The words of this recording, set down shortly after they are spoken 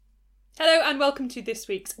Hello and welcome to this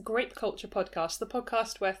week's Grape Culture Podcast, the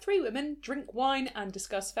podcast where three women drink wine and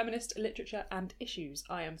discuss feminist literature and issues.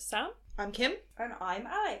 I am Sam. I'm Kim. And I'm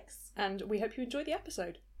Alex. And we hope you enjoy the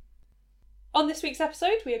episode. On this week's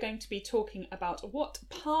episode, we are going to be talking about what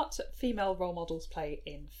part female role models play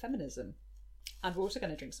in feminism. And we're also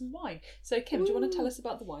going to drink some wine. So Kim, do you want to tell us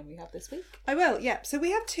about the wine we have this week? I will, yeah. So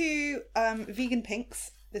we have two vegan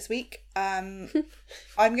pinks this week. I'm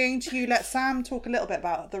going to let Sam talk a little bit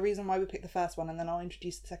about the reason why we picked the first one, and then I'll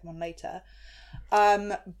introduce the second one later.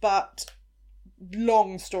 But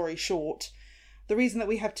long story short, the reason that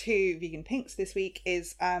we have two vegan pinks this week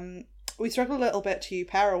is we struggled a little bit to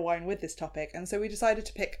pair a wine with this topic, and so we decided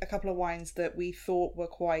to pick a couple of wines that we thought were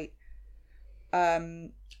quite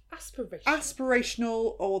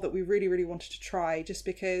aspirational, or that we really, really wanted to try, just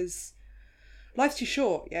because life's too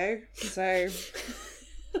short, so...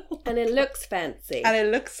 And it looks fancy. And it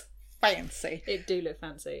looks fancy. It do look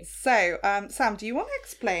fancy. So, Sam, do you want to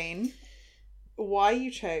explain why you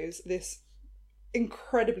chose this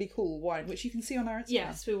incredibly cool wine, which you can see on our Instagram?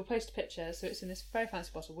 Yes, we will post a picture. So it's in this very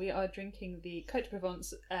fancy bottle. We are drinking the Côte de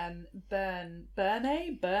Provence Burn.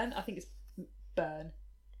 I think it's Burn.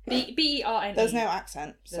 B-E-R-N-E. There's no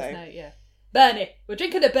accent, so... There's no, yeah. Burnie. We're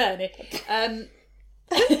drinking a Burnie.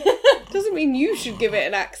 Doesn't mean you should give it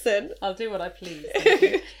an accent. I'll do what I please.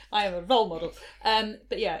 I am a role model.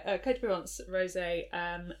 But yeah, Côte de Provence Rosé.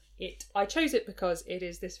 I chose it because it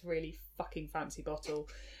is this really fucking fancy bottle.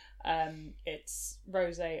 It's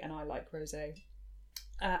rosé, and I like rosé.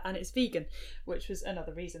 And it's vegan, which was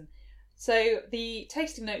another reason. So the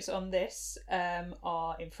tasting notes on this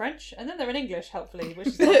are in French, and then they're in English, helpfully, which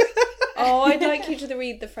is nice. Oh, I'd like you to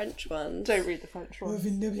read the French one. Don't read the French one. No,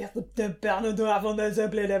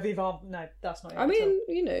 that's not it. I mean,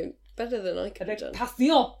 you know, better than I could have done.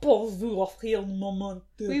 Passion pour vous offrir le moment.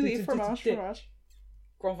 Oui, fromage.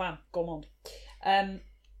 Grand vin, gourmand. No,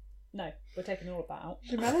 we're taking all of that out.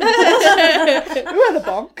 Who had a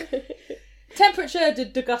bonk? Temperature de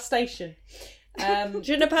degustation.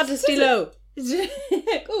 Je n'ai pas de stylo.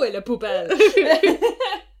 Où est la poubelle?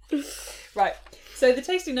 Right. So the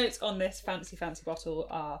tasting notes on this fancy bottle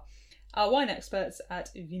are: our wine experts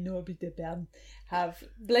at Vignoble de Berne have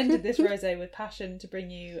blended this rosé with passion to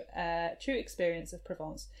bring you a true experience of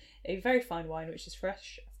Provence. A very fine wine which is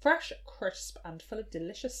fresh, crisp, and full of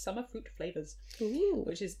delicious summer fruit flavours,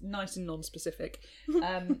 which is nice and non-specific.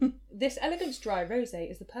 This elegant dry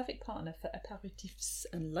rosé is the perfect partner for aperitifs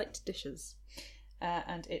and light dishes.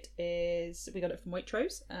 And it is, we got it from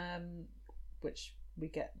Waitrose, which we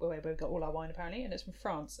get where we got all our wine apparently, and it's from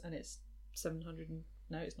France, and it's 700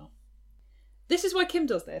 no, it's not. This is why Kim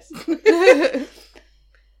does this.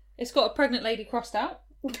 It's got a pregnant lady crossed out.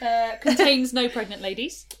 Contains no pregnant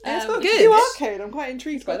ladies. It's got a QR code. I'm quite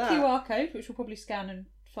intrigued by that. QR code, which we'll probably scan and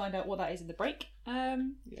find out what that is in the break. Yeah,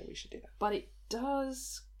 we should do that. But it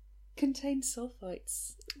does contain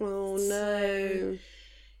sulfites. Oh no.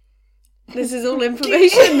 This is all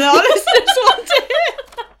information that our listeners want to hear.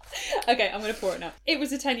 Okay, I'm going to pour it now. It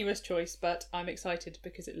was a tenuous choice, but I'm excited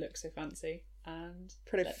because it looks so fancy. And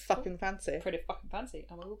Pretty fucking fancy,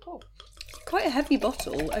 and we will pour. Quite a heavy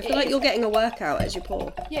bottle. I feel like you're getting a workout as you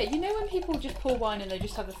pour. Yeah, you know when people just pour wine and they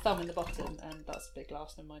just have the thumb in the bottom, and that's a big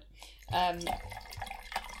glass, never mind.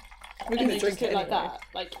 we're going to drink it like anyway. that.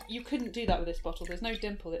 Like, you couldn't do that with this bottle. There's no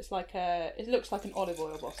dimple. It's like it looks like an olive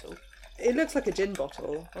oil bottle. It looks like a gin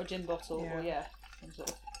bottle. Or a gin bottle, or some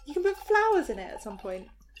sort of... You can put flowers in it at some point.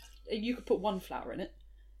 You could put one flower in it.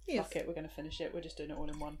 Yes. Fuck it, we're going to finish it. We're just doing it all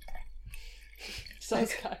in one.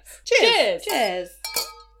 Sounds guys. Cheers! Cheers!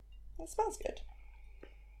 That smells good.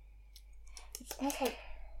 It smells like...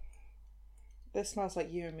 This smells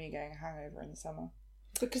like you and me getting a hangover in the summer.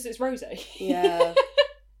 Because it's rosé. Yeah.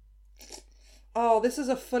 Oh, this is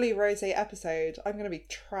a fully rosé episode. I'm going to be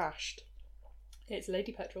trashed. It's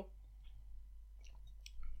Lady Petrol.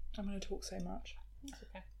 I'm going to talk so much. That's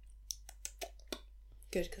okay.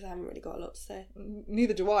 Good, because I haven't really got a lot to say.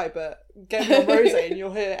 Neither do I, but get me on rosé and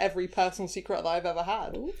you'll hear every personal secret that I've ever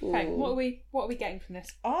had. Ooh. Okay, what are we getting from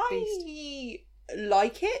this beast? I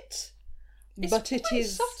like it, but it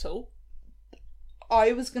is subtle.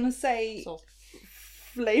 I was going to say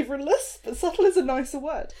flavourless, but subtle is a nicer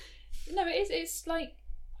word. No, it is. It's like,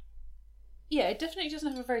 yeah, it definitely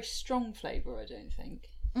doesn't have a very strong flavour, I don't think.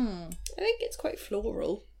 I think it's quite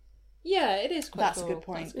floral. Yeah, it is quite That's floral. a good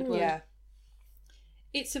point. That's a good word. Yeah.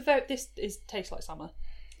 It's tastes like summer.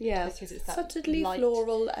 Yeah, because it's that subtly light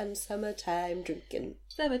floral and summertime drinking.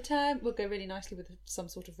 Summertime will go really nicely with some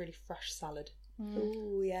sort of really fresh salad.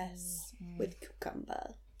 Oh yes, with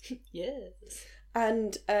cucumber. Yes.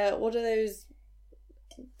 And what are those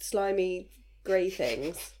slimy grey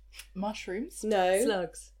things? Mushrooms. No.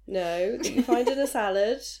 Slugs. No. That you find in a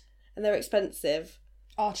salad and they're expensive.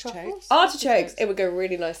 Artichokes. Artichokes. It would go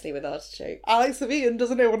really nicely with artichoke. Alex the vegan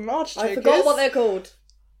doesn't know what an artichoke is. I forgot what they're called.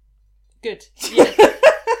 Good. Yeah.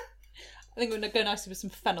 I think it would go nicely with some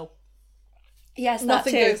fennel. Yes,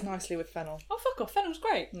 Nothing that too. goes nicely with fennel. Oh, fuck off. Fennel's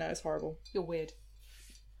great. No, it's horrible. You're weird.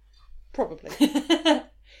 Probably.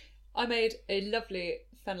 I made a lovely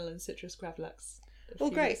fennel and citrus gravlax a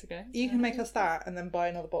few Great. weeks ago. You can make us that and then buy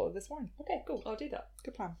another bottle of this wine. Okay, cool. I'll do that.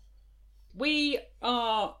 Good plan. We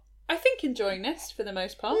are, I think, enjoying this for the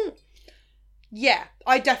most part. Yeah,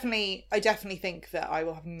 I definitely think that I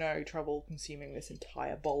will have no trouble consuming this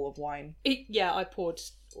entire bowl of wine. Yeah, I poured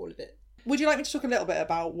all of it. Would you like me to talk a little bit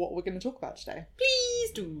about what we're going to talk about today?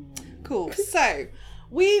 Please do. Cool. So,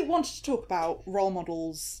 we wanted to talk about role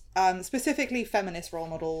models, specifically feminist role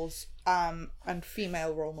models, and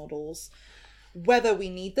female role models, whether we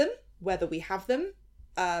need them, whether we have them,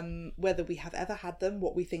 whether we have ever had them,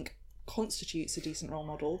 what we think constitutes a decent role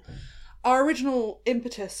model. Our original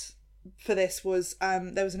impetus for this was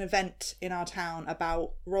there was an event in our town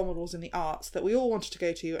about role models in the arts that we all wanted to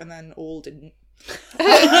go to and then all didn't. For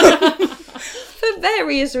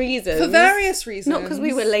various reasons. Not Not because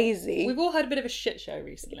we were lazy. We've all had a bit of a shit show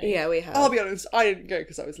recently. Yeah, we have. I'll be honest, I didn't go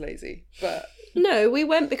because I was lazy, but No, we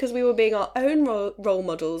went because we were being our own role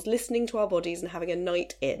models, listening to our bodies and having a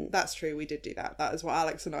night in. that's true, we did do that. That is what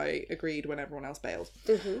Alex and I agreed when everyone else bailed.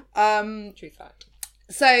 True fact.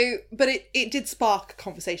 So, but it did spark a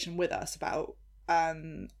conversation with us about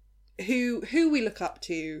who we look up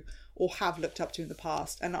to or have looked up to in the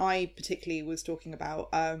past. And I particularly was talking about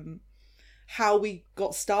how we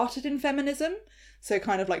got started in feminism. So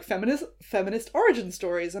kind of like feminist origin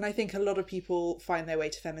stories. And I think a lot of people find their way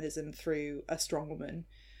to feminism through a strong woman.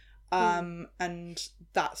 And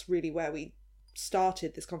that's really where we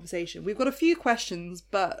started this conversation. We've got a few questions,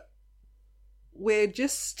 but we're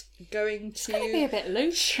just going to Be a bit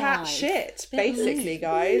loose. chat tonight. shit, Bit basically, loose.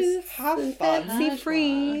 guys. Have fun. Fancy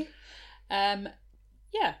free.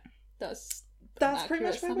 Yeah, that's That's pretty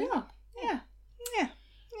much where we are. Yeah.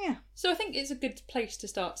 So I think it's a good place to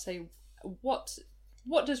start. Say, what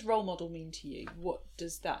does role model mean to you? What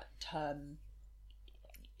does that term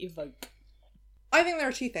evoke? I think there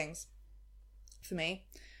are two things for me.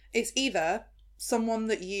 It's either someone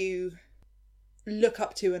that you look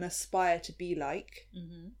up to and aspire to be like,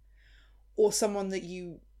 or someone that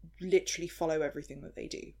you literally follow everything that they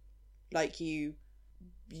do. Like you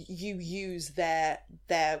use their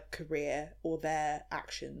career or their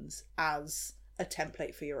actions as a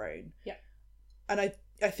template for your own. Yeah. And I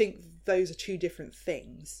think those are two different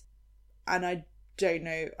things. And I don't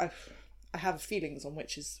know, I have feelings on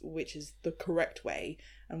which is the correct way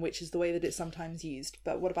and which is the way that it's sometimes used.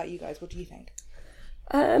 But what about you guys? What do you think?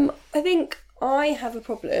 I think I have a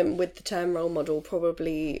problem with the term role model,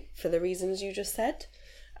 probably for the reasons you just said.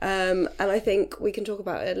 And I think we can talk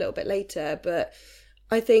about it a little bit later, but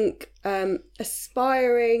I think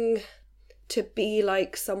aspiring to be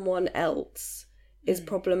like someone else is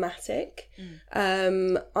problematic.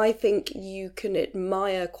 I think you can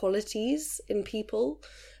admire qualities in people.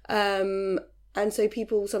 And so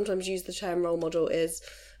people sometimes use the term role model as,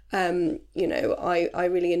 I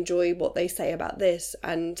really enjoy what they say about this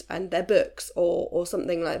and their books or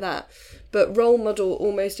something like that. But role model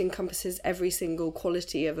almost encompasses every single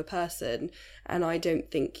quality of a person. And I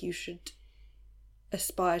don't think you should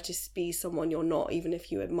aspire to be someone you're not, even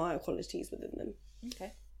if you admire qualities within them.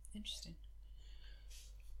 Okay, interesting.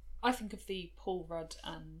 I think of the Paul Rudd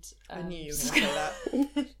and I knew you were going to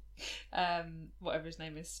say that. whatever his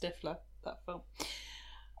name is, Stifler, that film.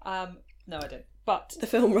 No, I don't. But The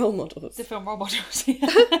film Role Models. the film Role Models.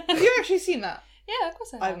 Have you actually seen that? Yeah, of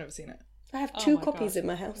course I have. I've never seen it. I have Oh 2 my copies God. in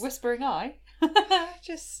my house. Whispering Eye.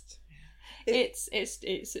 Just It's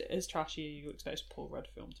as trashy as you expect a Paul Rudd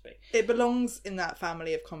film to be. it belongs in that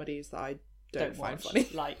family of comedies that I don't find watch, funny.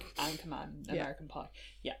 like Anchorman, American Pie.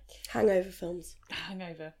 Yeah. Hangover films.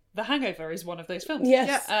 Hangover. The Hangover is one of those films.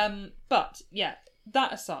 Yes. But yeah,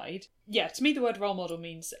 that aside, yeah, to me the word role model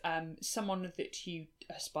means someone that you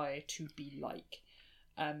aspire to be like.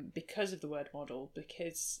 Because of the word model,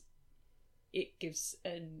 because it gives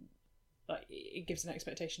an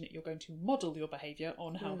expectation that you're going to model your behaviour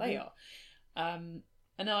on how they are.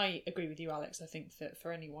 And I agree with you, Alex. I think that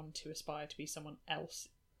for anyone to aspire to be someone else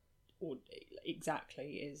or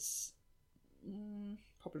exactly is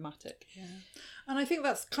problematic. Yeah, and I think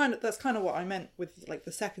that's kind of what I meant with like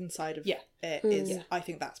the second side of it is I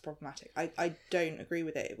think that's problematic. I don't agree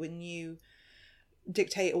with it. When you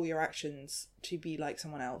dictate all your actions to be like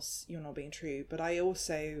someone else, you're not being true. But I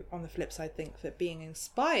also, on the flip side, think that being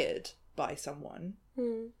inspired by someone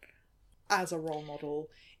as a role model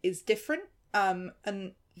is different.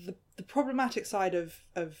 And the problematic side of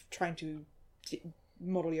trying to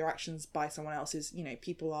model your actions by someone else is, you know,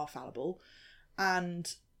 people are fallible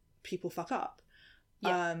and people fuck up.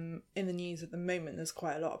 Yeah. In the news at the moment, there's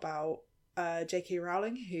quite a lot about J.K.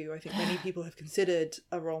 Rowling, who I think many people have considered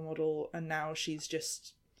a role model, and now she's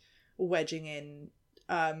just wedging in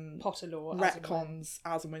Potter law retcons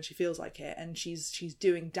as and when she feels like it, and she's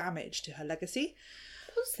doing damage to her legacy.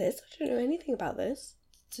 What's this? I don't know anything about this.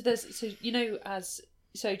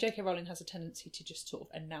 So J.K. Rowling has a tendency to just sort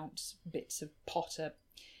of announce bits of Potter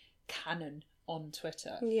canon on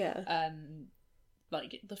Twitter. Yeah.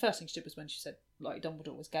 Like the first thing she did was when she said like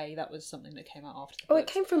Dumbledore was gay. That was something that came out after the books. It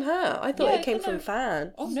came from her. I thought it came from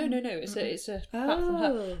fans. Oh no! It's a fact from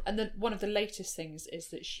her. And then one of the latest things is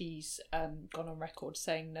that she's gone on record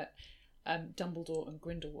saying that Dumbledore and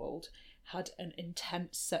Grindelwald had an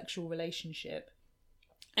intense sexual relationship,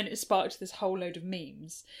 and it sparked this whole load of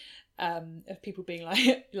memes of people being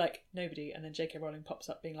like nobody, and then J.K. Rowling pops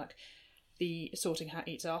up being like, the sorting hat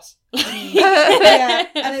eats ass. Yeah,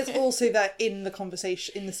 and it's also that in the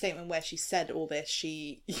conversation, in the statement where she said all this,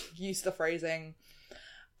 she used the phrasing,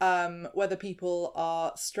 whether people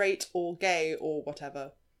are straight or gay or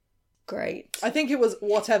whatever. Great. I think it was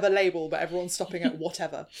whatever label, but everyone's stopping at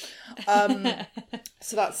whatever.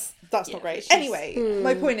 So that's not great. Anyway,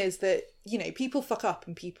 my point is that, you know, people fuck up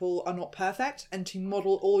and people are not perfect, and to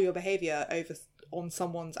model all your behaviour on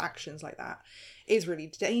someone's actions like that is really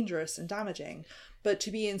dangerous and damaging. But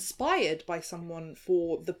to be inspired by someone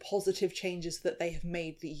for the positive changes that they have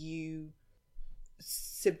made that you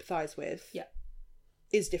sympathise with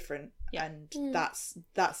is different. Yeah. And that's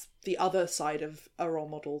the other side of a role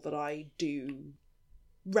model that I do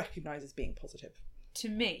recognise as being positive. To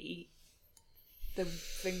me, the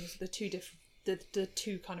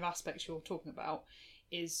two kind of aspects you're talking about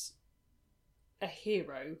is a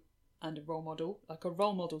hero and a role model. Like, a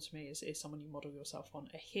role model to me is someone you model yourself on.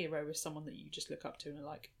 A hero is someone that you just look up to and are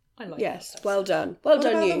like, I like yes, that. Well done. Well what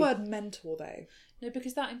done about you. the word mentor though? No,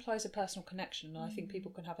 because that implies a personal connection, and I think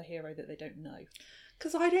people can have a hero that they don't know.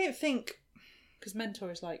 Because I don't think... Because mentor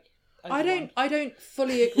is like... I don't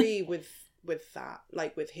fully agree with that,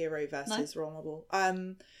 like with hero versus role model.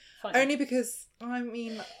 Only because, I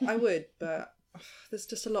mean, I would, but there's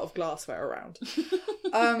just a lot of glassware around.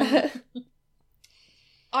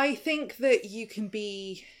 I think that you can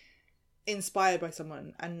be inspired by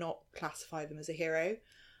someone and not classify them as a hero.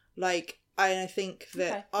 Like, I think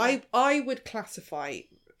that I would classify,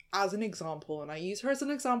 as an example, and I use her as an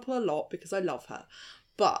example a lot because I love her,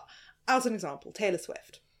 but as an example, Taylor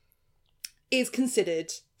Swift is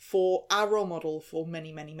considered for our role model for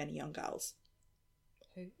many, many, many young girls.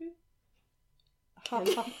 Who?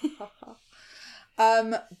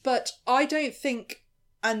 But I don't think,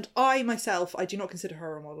 and I myself, I do not consider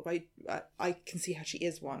her a role model. I can see how she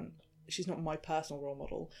is one. She's not my personal role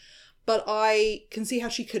model, but I can see how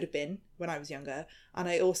she could have been when I was younger, and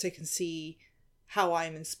I also can see how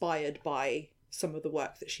I'm inspired by some of the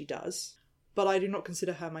work that she does. But I do not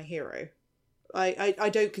consider her my hero. I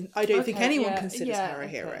don't think anyone considers her a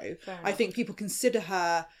hero. I think people consider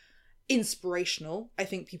her inspirational. I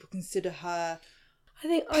think people consider her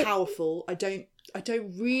powerful. I don't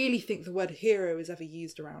really think the word hero is ever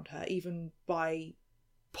used around her, even by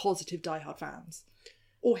positive diehard fans.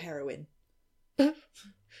 Or heroine. People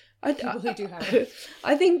who do heroin.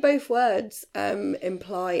 I think both words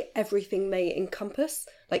imply everything they encompass,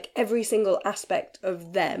 like every single aspect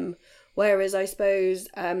of them. Whereas I suppose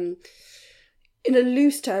in a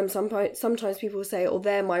loose term, sometimes people say, oh,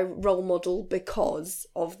 they're my role model because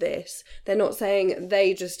of this. They're not saying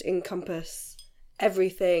they just encompass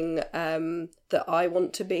everything that I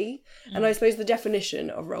want to be. And I suppose the definition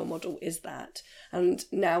of role model is that. And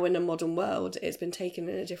now in a modern world, it's been taken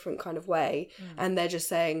in a different kind of way. And they're just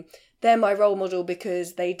saying, they're my role model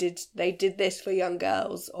because they did this for young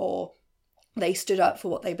girls, or they stood up for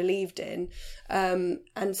what they believed in.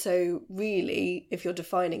 And so really, if you're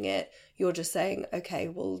defining it, you're just saying, okay,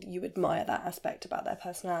 well, you admire that aspect about their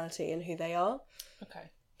personality and who they are.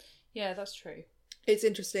 Okay. Yeah, that's true. It's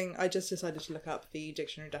interesting. I just decided to look up the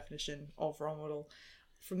dictionary definition of role model.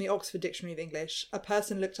 From the Oxford Dictionary of English, a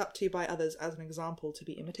person looked up to by others as an example to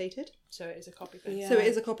be imitated. So it is a copy thing. Yeah. So it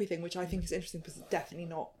is a copy thing, which I think is interesting because it's definitely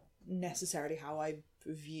not necessarily how I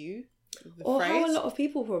view the or phrase. how a lot of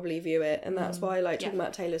people probably view it, and that's why I like talking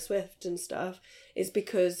about Taylor Swift and stuff, is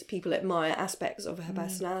because people admire aspects of her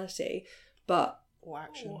personality, but or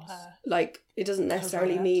actions. Like, it doesn't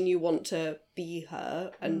necessarily mean you want to be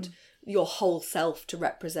her and your whole self to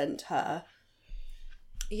represent her.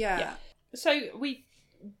 Yeah. So we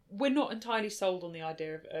we're not entirely sold on the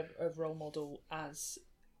idea of role model as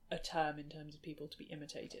a term in terms of people to be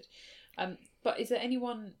imitated. But is there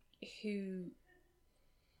anyone who...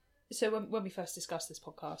 So when we first discussed this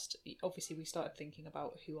podcast, obviously we started thinking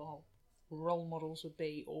about who our role models would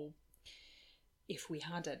be, or if we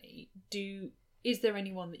had any. Is there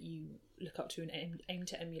anyone that you look up to and aim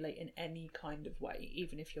to emulate in any kind of way,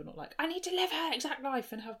 even if you're not like, I need to live her exact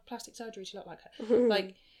life and have plastic surgery to look like her?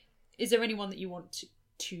 Like, is there anyone that you want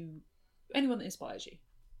to anyone that inspires you?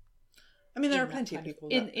 I mean, there are plenty of people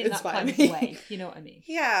that in that inspire kind me. of way. You know what I mean?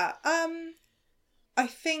 Yeah. I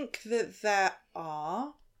think that there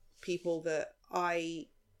are people that I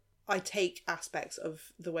take aspects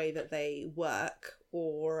of the way that they work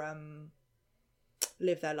or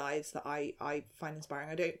live their lives that I find inspiring.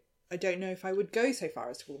 I don't know if I would go so far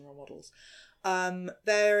as to call them role models.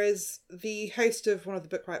 There is the host of one of the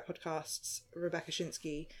Book Riot podcasts, Rebecca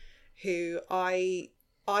Shinsky, who I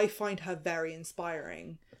find her very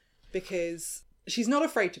inspiring because she's not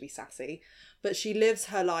afraid to be sassy, but she lives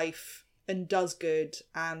her life and does good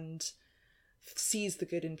and sees the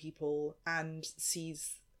good in people and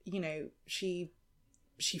sees, she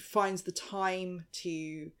finds the time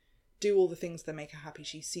to do all the things that make her happy.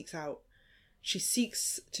 She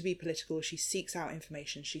seeks to be political, she seeks out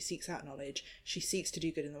information, she seeks out knowledge, she seeks to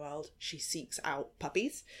do good in the world, she seeks out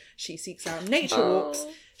puppies, she seeks out nature walks,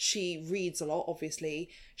 she reads a lot, obviously,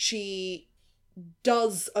 she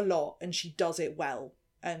does a lot and she does it well.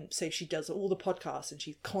 And so she does all the podcasts and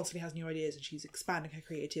she constantly has new ideas and she's expanding her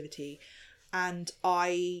creativity. And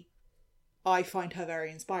I find her very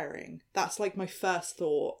inspiring. That's like my first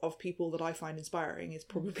thought of people that I find inspiring is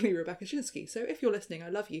probably Rebecca Shinsky. So if you're listening, I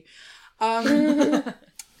love you.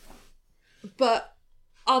 But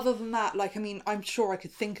other than that, I'm sure I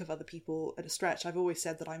could think of other people at a stretch. I've always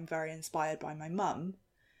said that I'm very inspired by my mum,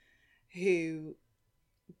 who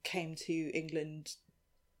came to England,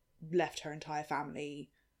 left her entire family,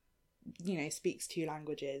 speaks 2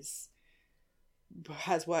 languages,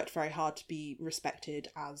 has worked very hard to be respected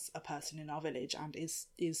as a person in our village and is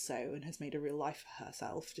so, and has made a real life for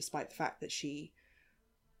herself, despite the fact that she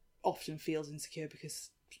often feels insecure because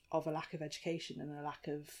of a lack of education and a lack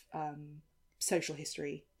of social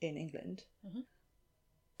history in England. Mm-hmm.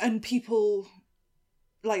 And people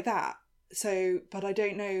like that. So, but I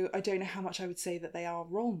don't know how much I would say that they are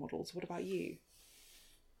role models. What about you?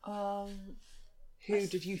 Who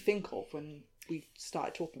did you think of when we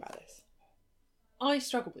started talking about this? I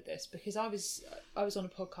struggled with this because I was on a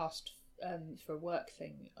podcast for a work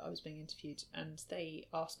thing. I was being interviewed and they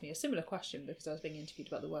asked me a similar question because I was being interviewed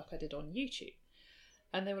about the work I did on YouTube.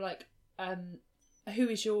 And they were like,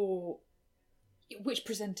 which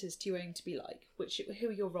presenters do you aim to be like? Who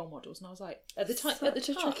are your role models? And I was like, at the time,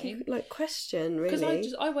 tricky, question, really.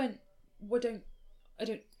 Because I went, well, I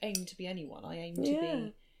don't aim to be anyone. I aim to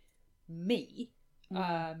be me.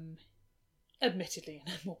 Admittedly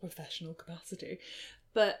in a more professional capacity,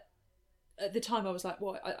 but at the time I was like,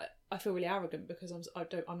 well, I feel really arrogant because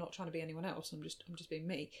I'm not trying to be anyone else. I'm just being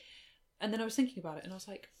me. And then I was thinking about it and I was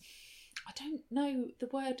like, I don't know. The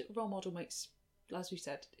word role model makes, as we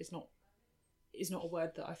said, is not a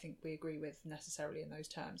word that I think we agree with necessarily in those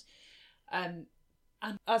terms. And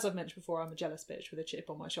as I've mentioned before, I'm a jealous bitch with a chip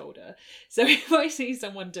on my shoulder. So if I see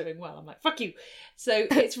someone doing well, I'm like, fuck you. So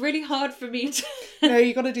it's really hard for me to... No,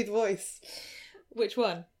 you got to do the voice. Which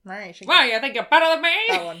one? Right. Why, you think you're better than me?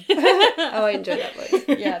 That one. Oh, I enjoy that voice.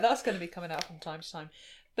 Yeah, that's going to be coming out from time to time.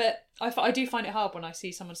 But I do find it hard when I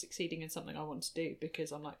see someone succeeding in something I want to do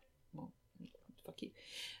because I'm like, well, fuck you.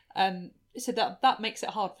 So that makes it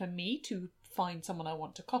hard for me to find someone I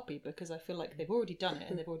want to copy because I feel like they've already done it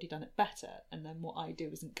and they've already done it better, and then what I do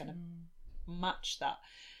isn't going to match that.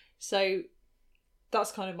 So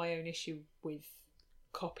that's kind of my own issue with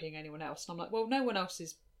copying anyone else. And I'm like, well, no one else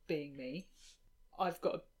is being me. I've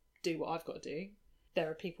got to do what I've got to do.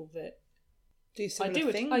 There are people that do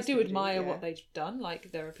similar things. I do admire what they've done.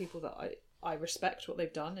 Like there are people that I respect what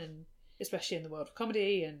they've done, and especially in the world of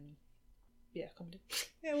comedy and comedy.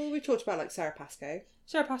 Yeah, well, we talked about like Sarah Pascoe,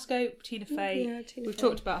 Tina Fey. We've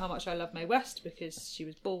talked about how much I love Mae West because she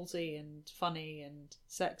was ballsy and funny and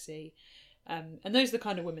sexy, and those are the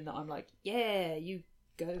kind of women that I'm like, yeah, you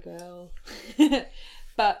go, girl.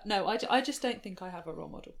 But no, I just don't think I have a role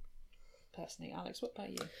model. Personally, Alex, what about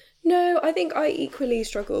you? No, I think I equally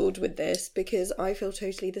struggled with this because I feel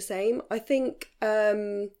totally the same. I think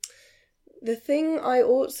the thing I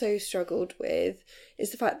also struggled with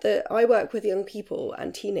is the fact that I work with young people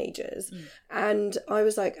and teenagers, and I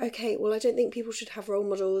was like, okay, well, I don't think people should have role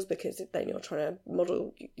models because then you're trying to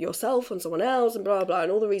model yourself on someone else and blah, blah,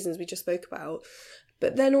 and all the reasons we just spoke about.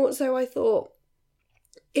 But then also I thought,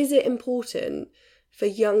 is it important for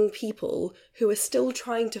young people who are still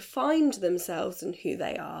trying to find themselves and who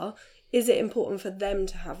they are? Is it important for them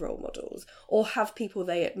to have role models or have people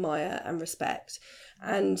they admire and respect?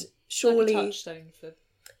 And surely, like a touchstone for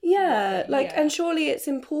and surely it's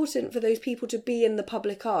important for those people to be in the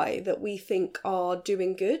public eye that we think are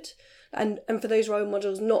doing good, and for those role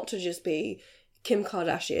models not to just be Kim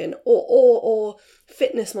Kardashian or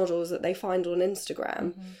fitness models that they find on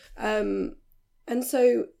Instagram. And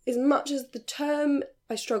so as much as the term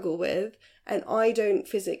I struggle with, and I don't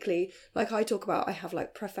physically, like I talk about, I have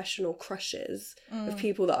like professional crushes of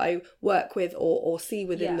people that I work with or see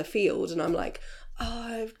within the field, and I'm like,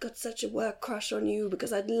 oh, I've got such a work crush on you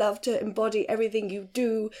because I'd love to embody everything you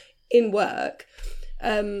do in work.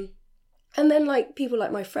 And then like people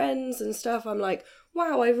like my friends and stuff, I'm like,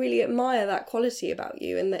 wow, I really admire that quality about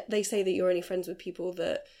you. And they say that you're only friends with people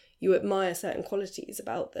that you admire certain qualities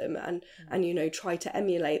about them and you know, try to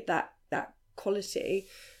emulate that quality.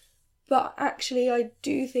 But actually, I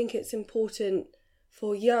do think it's important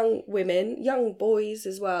for young women, young boys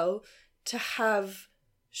as well, to have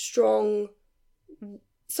strong,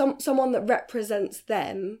 someone that represents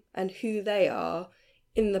them and who they are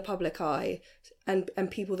in the public eye,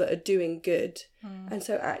 and people that are doing good. And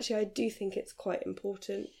so actually I do think it's quite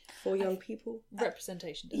important for young people.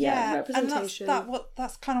 Representation. Representation. And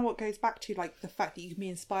that's kind of what goes back to like the fact that you can be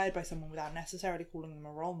inspired by someone without necessarily calling them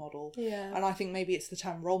a role model. And I think maybe it's the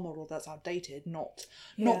term role model that's outdated, not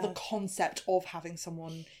the concept of having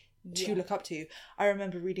someone to look up to. I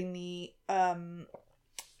remember reading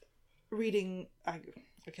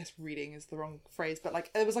I guess reading is the wrong phrase, but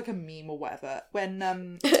like it was like a meme or whatever when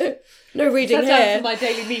no reading here for my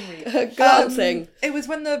daily meme read. Glancing. It was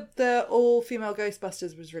when the all-female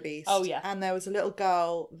Ghostbusters was released. Oh yeah. And there was a little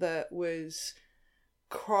girl that was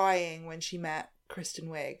crying when she met Kristen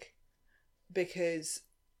Wiig because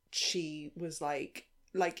she was like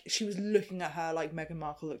she was looking at her like Meghan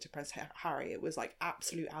Markle looked at Prince Harry. It was like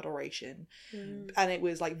absolute adoration. And it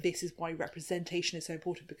was like, this is why representation is so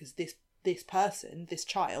important, because this person, this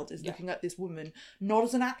child, is looking at this woman not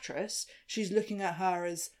as an actress. She's looking at her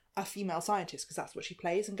as a female scientist, because that's what she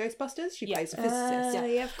plays in Ghostbusters. She plays a physicist.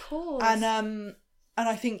 Yeah, of course. And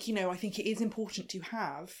I think, you know, I think it is important to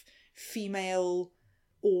have female,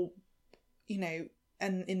 or, you know,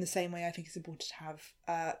 and in the same way I think it's important to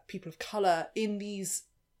have people of colour in these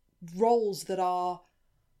roles that are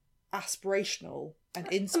aspirational and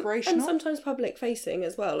inspirational. And sometimes public facing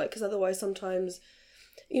as well, like, because otherwise sometimes,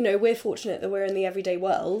 you know, we're fortunate that we're in the everyday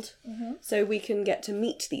world, so we can get to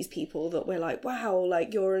meet these people that we're like, wow,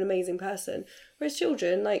 like, you're an amazing person. Whereas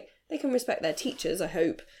children, like, they can respect their teachers, I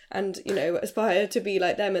hope, and, you know, aspire to be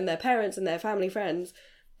like them and their parents and their family friends.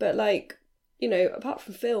 But, like, you know, apart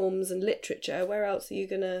from films and literature, where else are you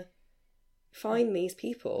going to find these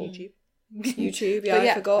people? YouTube, yeah,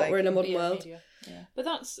 I forgot, like, we're in a modern world. Media. Yeah. But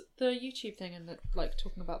that's the YouTube thing, and like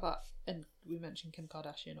talking about that, and we mentioned Kim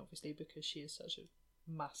Kardashian obviously because she is such a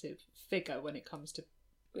massive figure when it comes to,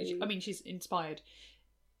 I mean, she's inspired.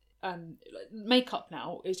 Makeup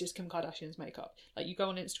now is just Kim Kardashian's makeup. Like, you go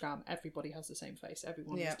on Instagram, everybody has the same face,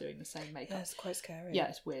 everyone is doing the same makeup. That's quite scary. Yeah,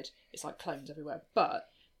 it's weird. It's like clones everywhere. But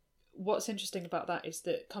what's interesting about that is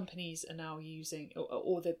that companies are now using,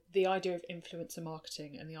 or the idea of influencer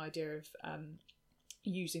marketing and the idea of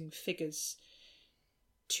using figures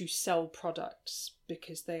to sell products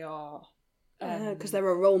because they are because they're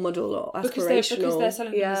a role model or aspirational. Because they're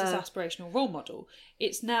selling them as this aspirational role model.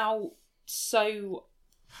 It's now so,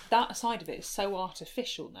 that side of it is so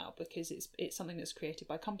artificial now, because it's something that's created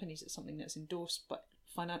by companies. It's something that's endorsed by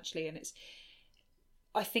financially, and it's,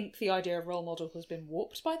 I think the idea of role model has been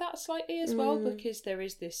warped by that slightly as well, because there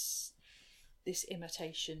is this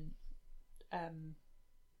imitation.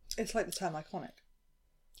 It's like the term iconic.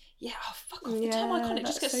 Yeah, oh, fuck off. The term iconic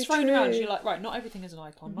just gets thrown around. And you're like, right, not everything is an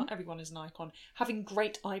icon. Not everyone is an icon. Having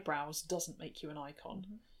great eyebrows doesn't make you an icon.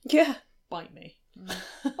 Yeah. Bite me.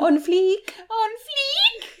 On fleek. On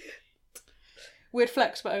fleek. Weird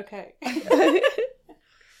flex, but okay.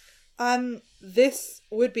 This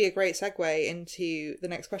would be a great segue into the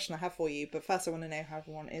next question I have for you, but first I want to know how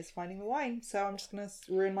everyone is finding the wine, so I'm just going to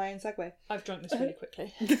ruin my own segue. I've drunk this really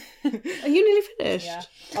quickly. Are you nearly finished? Yeah.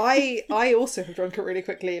 I also have drunk it really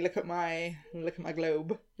quickly. Look at my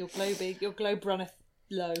globe. Your globe runneth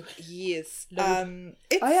low. Yes. I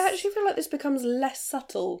actually feel like this becomes less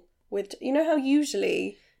subtle with, you know how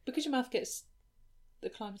usually, because your mouth gets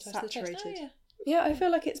acclimatised to the taste. Oh, yeah. Yeah, I feel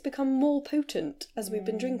like it's become more potent as we've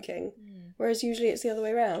been drinking, whereas usually it's the other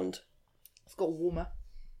way around. It's got warmer.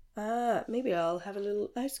 Maybe I'll have a little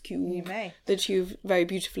ice cube. You may. That you've very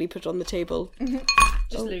beautifully put on the table.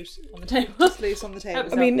 Just loose on the table. Just loose on the table.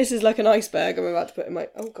 I mean, this is like an iceberg I'm about to put in my...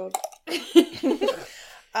 Oh, God.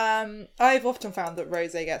 I've often found that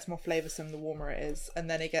rosé gets more flavoursome the warmer it is, and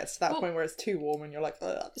then it gets to that point where it's too warm and you're like,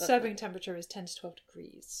 ugh. Serving temperature is 10 to 12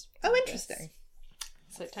 degrees. Oh, interesting.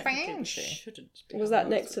 So technically Fancy. it shouldn't be. Was that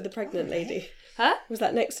next to the pregnant lady? Huh? Was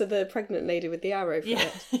that next to the pregnant lady with the arrow for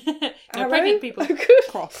it? No, Arrow? pregnant people. Oh, good.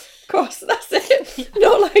 Cross. That's it.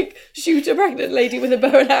 Not like shoot a pregnant lady with a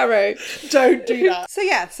bow and arrow. Don't do that. So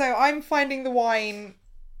yeah, so I'm finding the wine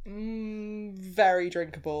very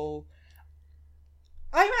drinkable.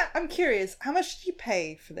 I'm curious, how much did you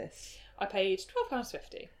pay for this? I paid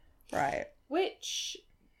 £12.50. Right. Which,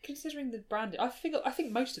 considering the brand, I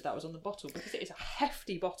think most of that was on the bottle because it is a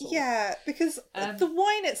hefty bottle. Yeah, because the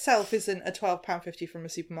wine itself isn't a £12.50 from a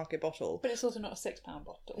supermarket bottle. But it's also not a £6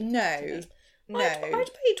 bottle. No. I'd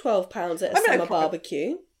pay £12 at a summer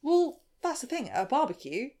barbecue. Well, that's the thing. At a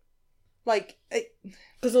barbecue, like...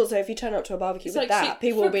 Because also, if you turn up to a barbecue It's with like that,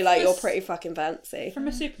 people will be like, you're pretty fucking fancy. From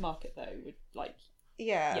a supermarket, though, would like...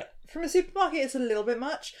 Yeah. From a supermarket, it's a little bit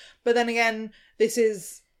much. But then again, this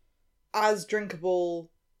is as drinkable,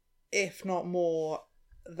 if not more,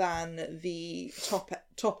 than the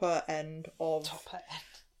topper end of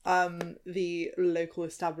the local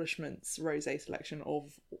establishment's rosé selection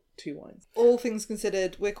of 2 wines. All things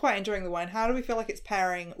considered, we're quite enjoying the wine. How do we feel like it's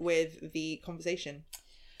pairing with the conversation?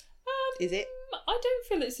 Is it? I don't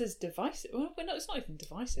feel it's as divisive. Well, no, it's not even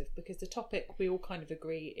divisive because the topic we all kind of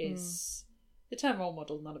agree is the term role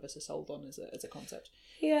model. None of us are sold on as a concept.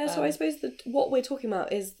 Yeah, so I suppose that what we're talking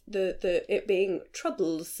about is the it being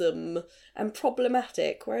troublesome and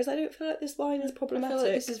problematic, whereas I don't feel like this wine is problematic. I feel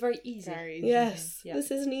like this is very easy. Very easy. Yes, Yeah.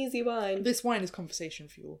 this is an easy wine. This wine is conversation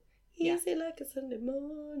fuel. Easy like a Sunday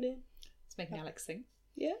morning. It's making Alex sing.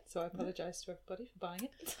 Yeah. So I apologise to everybody for buying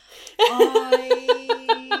it.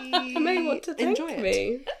 I may want to thank enjoy it.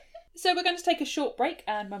 me. So we're going to take a short break,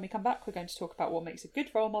 and when we come back we're going to talk about what makes a good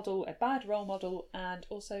role model, a bad role model, and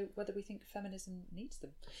also whether we think feminism needs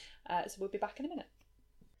them. So we'll be back in a minute.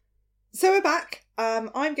 So we're back.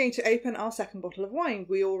 I'm going to open our second bottle of wine.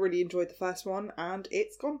 We all really enjoyed the first one and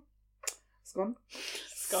it's gone. It's gone.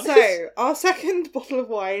 So our second bottle of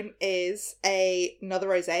wine is another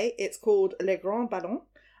rosé. It's called Le Grand Ballon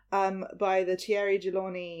by the Thierry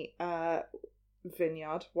Geloni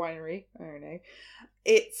Vineyard Winery. I don't know.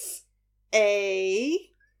 It's a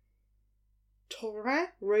Touraine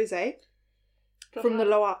rosé from the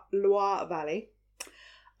Loire Valley.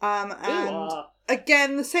 And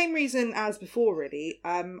again, the same reason as before, really.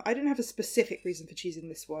 I didn't have a specific reason for choosing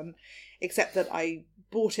this one, except that I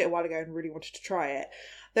bought it a while ago and really wanted to try it.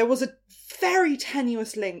 There was a very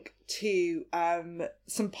tenuous link to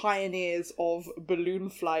some pioneers of balloon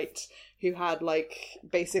flight who had, like,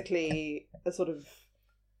 basically a sort of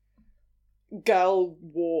girl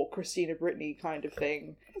war Christina Britney kind of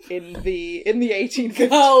thing in the 1850s.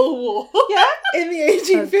 Girl war. Yeah, in the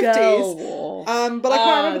 1850s. A girl war. But I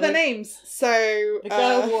can't remember their names. So The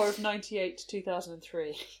Girl War of 98 to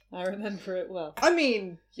 2003. I remember it well. I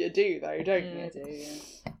mean, you do though, don't you? I do,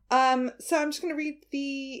 yeah. So I'm just going to read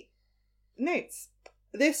the notes.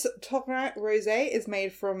 This Touraine Rosé is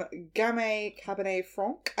made from Gamay Cabernet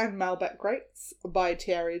Franc and Malbec grapes by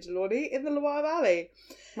Thierry Geloni in the Loire Valley.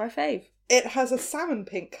 My fave. It has a salmon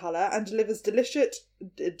pink colour and delivers delicious.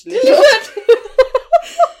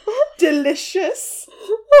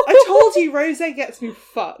 I told you rosé gets me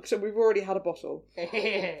fucked and we've already had a bottle.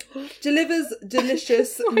 Delivers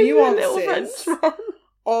delicious nuances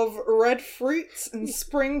of red fruits and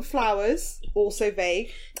spring flowers, also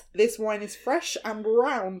vague. This wine is fresh and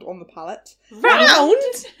round on the palate. Round? What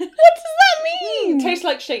does that mean? Tastes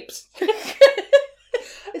like shapes.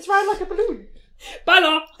 It's round like a balloon.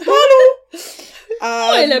 Ballon.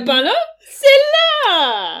 Ballon. Le ballon, c'est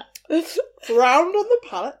là. Round on the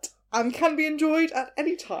palate and can be enjoyed at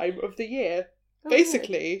any time of the year.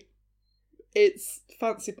 Basically, it's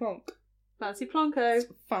fancy plonk. Fancy plonko.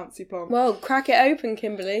 Fancy plonk. Well, crack it open,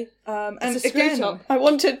 Kimberly. And It's a screw again, top. I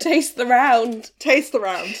want to taste the round. taste the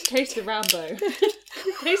round. Taste the Rambo.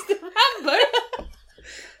 Taste the Rambo.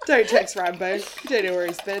 Don't text Rambo. You don't know where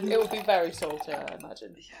he's been. It would be very salty, I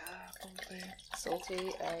imagine. Yeah, probably.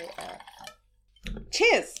 Salty AF.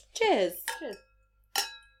 Cheers. Cheers. Cheers.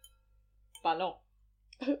 Ballon.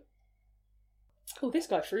 Oh, this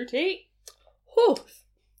guy fruity. Whew.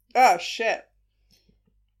 Oh shit.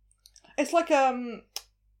 It's like a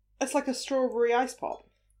strawberry ice pop.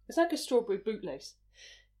 It's like a strawberry bootlace.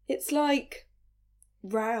 It's like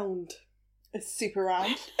round. It's super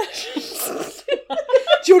round.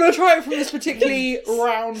 Do you want to try it from this particularly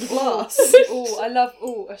round glass? Oh, I love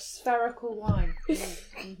a spherical wine.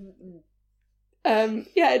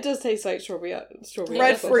 Yeah, it does taste like strawberry. Red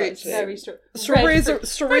apples, fruit. actually. Very Strawberries are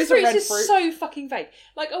red is fruit. so fucking vague.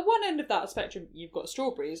 Like at one end of that spectrum, you've got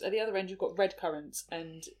strawberries. At the other end, you've got red currants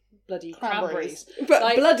and bloody cranberries. But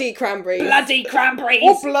Like- bloody cranberries. Bloody cranberries.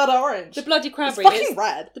 Or blood orange. The bloody It's cranberry. fucking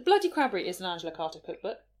red. The bloody cranberry is an Angela Carter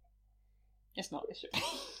cookbook. It's not. It should be.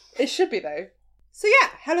 It should be though. So yeah,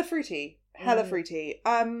 hella fruity. Hella fruity.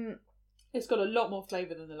 It's got a lot more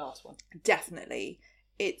flavour than the last one. Definitely.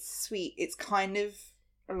 It's sweet. It's kind of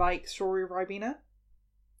like strawberry ribena.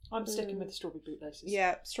 I'm sticking with the strawberry bootlaces.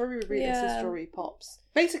 Yeah, strawberry ribena, Yeah. strawberry pops.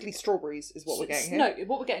 Basically, strawberries is what we're getting here. No,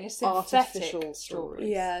 what we're getting is synthetic Artificial strawberries.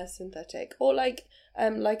 Yeah, synthetic. Or like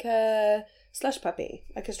a slush puppy.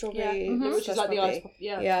 Like a strawberry Which is slush like the puppy. ice pop.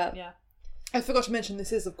 Yeah. Yeah. Yeah. I forgot to mention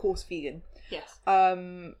this is of course vegan. Yes.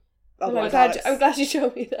 Well, Otherwise, I'm glad you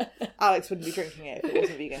told me that. Alex wouldn't be drinking it if it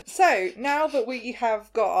wasn't vegan. So now that we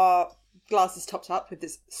have got our glasses topped up with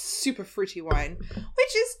this super fruity wine,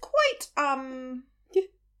 which is quite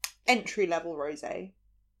entry level rosé.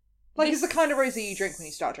 Like it's the kind of rosé you drink when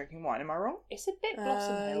you start drinking wine. Am I wrong? It's a bit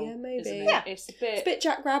Blossom Hill. yeah, maybe. Isn't it? Yeah. It's a It's a bit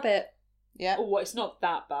Jack Rabbit. Yeah. Oh, it's not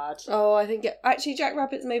that bad. Oh, I think actually Jack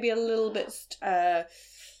Rabbit's maybe a little bit.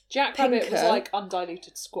 Jack Rabbit was pinker. like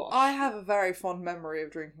undiluted squash. I have a very fond memory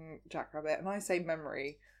of drinking Jack Rabbit, and I say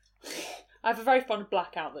memory. I have a very fond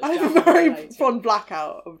blackout that's I have a Jack Rabbit very related. fond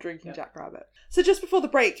blackout of drinking Yeah. Jack Rabbit. So just before the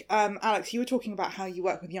break, Alex, you were talking about how you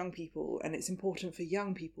work with young people, and it's important for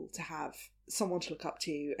young people to have someone to look up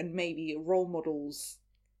to, and maybe role models,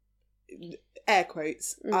 air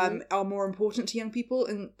quotes, are more important to young people,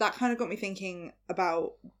 and that kind of got me thinking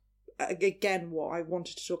about again what I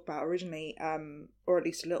wanted to talk about originally, or at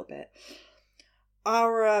least a little bit.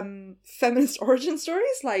 Our feminist origin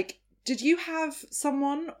stories. Like, did you have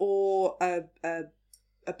someone or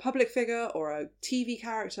a public figure or a TV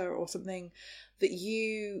character or something that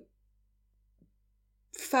you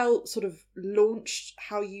felt sort of launched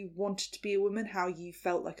how you wanted to be a woman, how you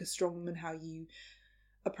felt like a strong woman, how you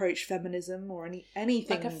approached feminism or anything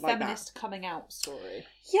like a like feminist coming out story.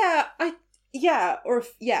 that?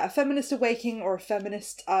 A feminist awakening or a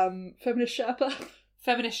feminist Sherpa.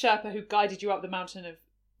 Feminist Sherpa who guided you up the mountain of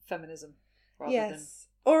feminism. Rather Yes.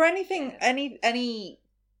 Or anything, any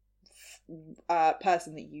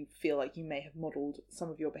person that you feel like you may have modelled some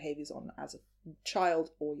of your behaviours on as a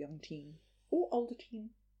child or young teen or older teen.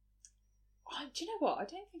 Do you know what? I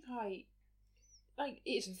don't think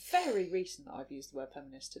it's very recent that I've used the word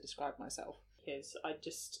feminist to describe myself. Because I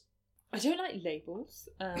don't like labels.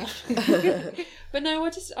 But no,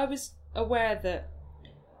 I was aware that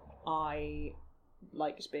I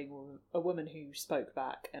liked being a woman who spoke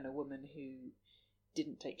back and a woman who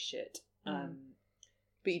didn't take shit.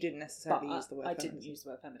 But you didn't necessarily use the word feminist. Didn't use the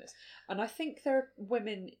word feminist. And I think there are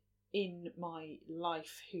women in my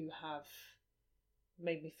life who have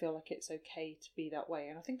made me feel like it's okay to be that way.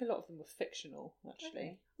 And I think a lot of them were fictional, actually.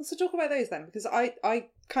 Okay. Well, so talk about those then, because I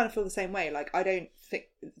kind of feel the same way. Like, I don't think,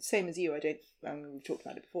 same as you, we've talked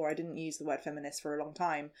about it before, I didn't use the word feminist for a long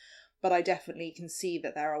time, but I definitely can see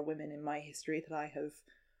that there are women in my history that I have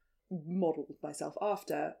modelled myself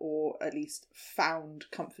after, or at least found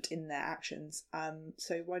comfort in their actions.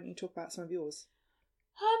 So why don't you talk about some of yours?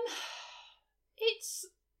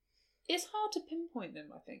 It's hard to pinpoint them,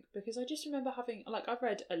 I think, because I just remember I've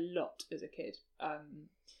read a lot as a kid,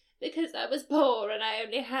 because I was poor and I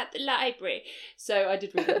only had the library, so I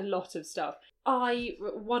did read a lot of stuff.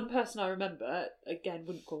 One person I remember, again,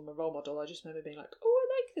 wouldn't call them a role model, I just remember being like, oh,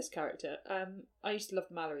 I like this character. I used to love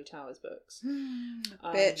the Mallory Towers books.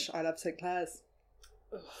 Bitch, I love St. Clair's.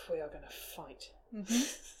 We are going to fight. Mm-hmm.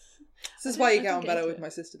 This is why you get on better with my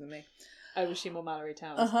sister than me. Oh, was she more Mallory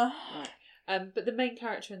Towers? Uh-huh. Right. But the main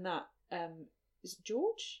character in that, is it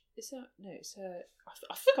George? Is that no? It's her.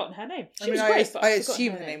 I've forgotten her name. She was great, but I I've forgotten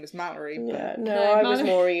assume her name was Mallory. But Yeah, No, I was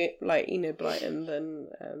Mallory- more like Enid Blyton than.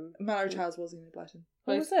 Mallory Towers was Enid Blyton.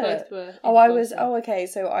 What Both, was it? both were. Oh, I was. Oh, okay.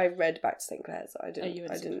 So I read back to St. Clair's. I Oh, didn't. you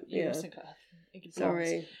I didn't. You Yeah. were Sinclair.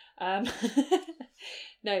 Sorry.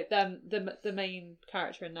 No, the main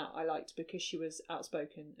character in that I liked because she was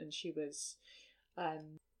outspoken and she was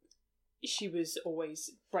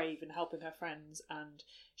always brave and helping her friends, and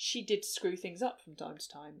she did screw things up from time to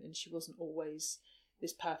time, and she wasn't always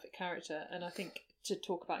this perfect character. And I think to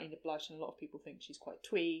talk about Enid Blyton, a lot of people think she's quite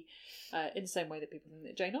twee, in the same way that people think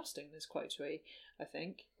that Jane Austen is quite twee, I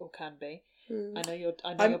think, or can be. I know you're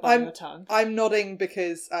biting your tongue. I'm nodding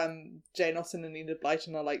because Jane Austen and Enid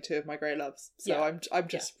Blyton are like two of my great loves. So Yeah. I'm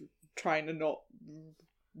just trying to not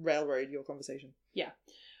railroad your conversation. Yeah.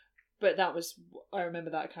 But I remember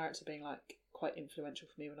that character being like quite influential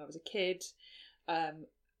for me when I was a kid.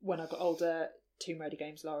 When I got older, Tomb Raider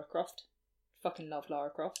games, Lara Croft, fucking love Lara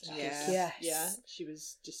Croft. Yeah. Yes. Yeah, she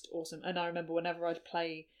was just awesome. And I remember whenever I'd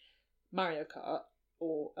play Mario Kart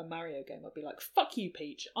or a Mario game, I'd be like, "Fuck you,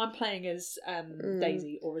 Peach! I'm playing as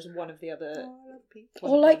Daisy or as one of the other." Oh, I love Peach.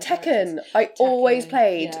 Or like Tekken. I always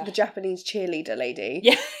played yeah. the Japanese cheerleader lady.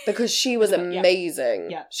 Yeah, Because she was amazing.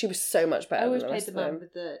 Yeah. She was so much better I always than the played rest the of man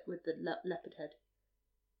them. with the leopard head.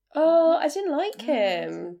 Oh, I didn't like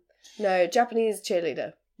him. No, Japanese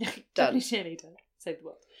cheerleader. Japanese cheerleader, save the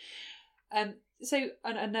world. So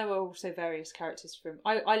I know also various characters from.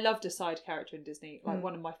 I loved a side character in Disney. Like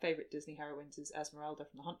one of my favourite Disney heroines is Esmeralda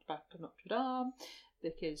from The Hunchback of Notre Dame,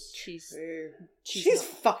 because she's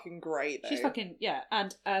fucking great, though. she's fucking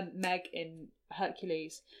and Meg in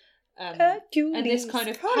Hercules. Hercules. And this kind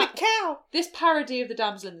of Holy cow! this parody of the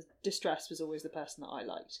damsel in distress was always the person that I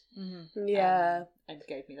liked. Yeah. And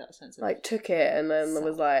gave me that sense of Like, took it and then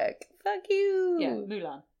was like, fuck you. yeah,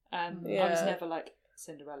 Mulan. I was Yeah. never like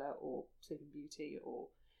Cinderella or Sleeping Beauty or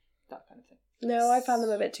that kind of thing. No, I found them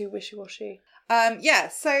a bit too wishy-washy. Yeah,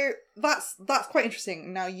 so that's quite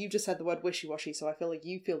interesting. Now, you just said the word wishy-washy, so I feel like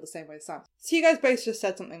you feel the same way as Sam. So you guys both just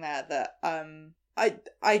said something there that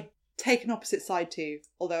I take an opposite side to,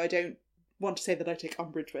 although I don't want to say that I take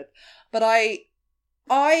umbrage with. But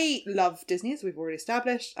I love Disney, as we've already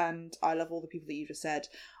established, and I love all the people that you just said.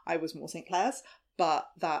 I was more St. Clair's, but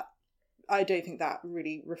that I don't think that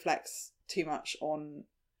really reflects too much on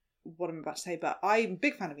what I'm about to say. But I'm a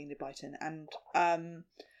big fan of Enid Blyton, and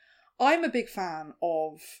I'm a big fan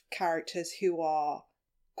of characters who are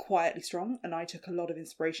quietly strong, and I took a lot of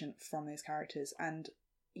inspiration from those characters. And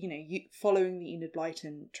following the Enid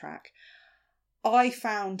Blyton track, I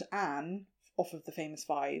found Anne off of The Famous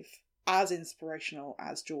Five as inspirational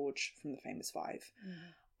as George from The Famous Five.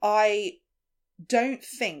 I don't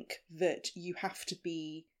think that you have to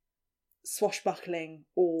be swashbuckling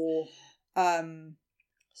or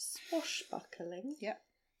Swashbuckling? Yeah.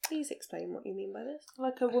 Please explain what you mean by this.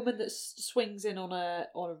 Like a woman that swings in on a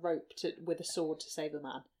rope with a sword to save a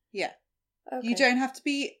man. Yeah. Okay. You don't have to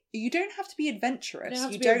be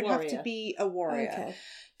adventurous. You don't have to be a warrior. Okay.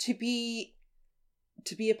 To be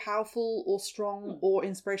a powerful or strong or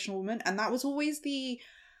inspirational woman. And that was always the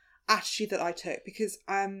attitude that I took, because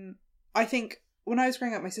I think when I was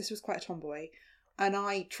growing up, my sister was quite a tomboy, and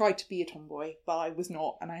I tried to be a tomboy, but I was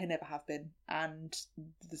not, and I never have been, and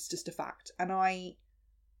that's just a fact. And I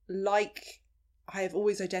have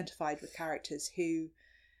always identified with characters who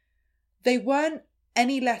they weren't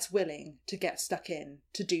any less willing to get stuck in,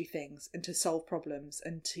 to do things and to solve problems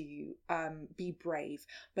and to be brave,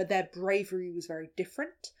 but their bravery was very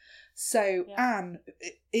different. So Anne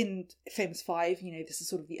in Famous Five, this is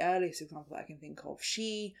sort of the earliest example that I can think of.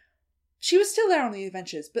 She was still there on the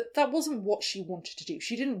adventures, but that wasn't what she wanted to do.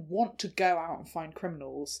 She didn't want to go out and find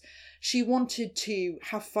criminals. She wanted to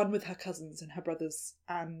have fun with her cousins and her brothers,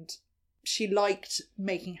 and she liked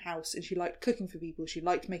making house, and she liked cooking for people. She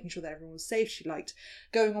liked making sure that everyone was safe. She liked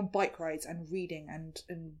going on bike rides and reading and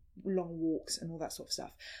long walks and all that sort of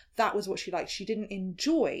stuff. That was what she liked. She didn't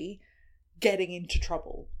enjoy getting into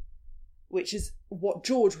trouble, which is what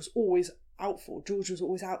George was always out for. George was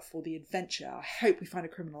always out for the adventure. I hope we find a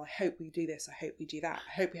criminal. I hope we do this. I hope we do that.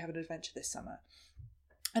 I hope we have an adventure this summer.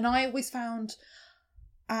 And I always found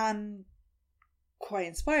Anne quite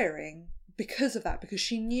inspiring because of that, because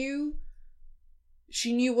she knew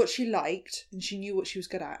what she liked and she knew what she was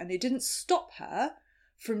good at, and it didn't stop her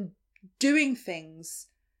from doing things.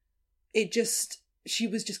 She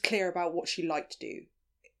was just clear about what she liked to do.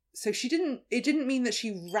 So it didn't mean that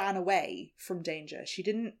she ran away from danger. She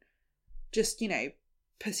didn't just,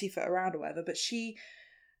 pussyfoot around or whatever, but she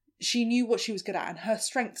knew what she was good at, and her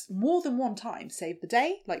strengths more than one time saved the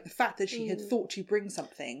day. Like the fact that she had thought to bring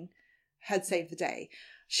something had saved the day.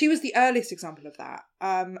 She was the earliest example of that.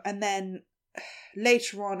 And then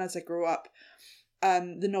later on, as I grew up,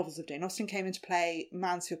 the novels of Jane Austen came into play.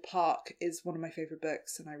 Mansfield Park is one of my favourite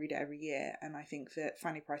books, and I read it every year. And I think that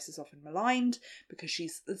Fanny Price is often maligned because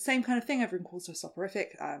she's the same kind of thing. Everyone calls her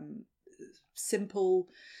soporific, simple.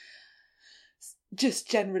 Just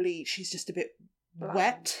generally, she's just a bit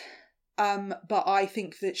wet. But I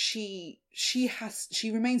think that she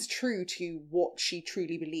remains true to what she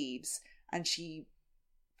truly believes, and she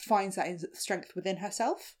finds that strength within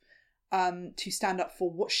herself. To stand up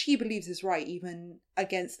for what she believes is right, even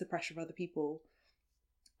against the pressure of other people.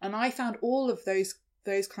 And I found all of those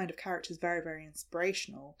kind of characters very, very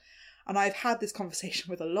inspirational. And I've had this conversation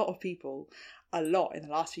with a lot of people, a lot in the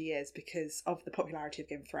last few years, because of the popularity of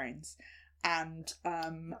Game of Thrones, and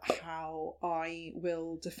how I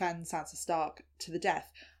will defend Sansa Stark to the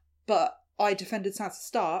death. But I defended Sansa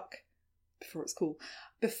Stark before it's cool.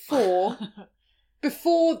 Before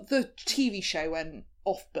before the TV show went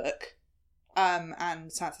off book,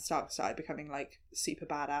 and Sansa Stark started becoming like super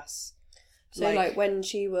badass. So like when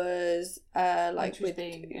she was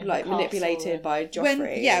manipulated by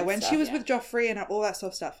Joffrey. When she was with Joffrey and all that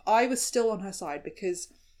sort of stuff, I was still on her side because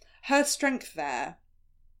her strength there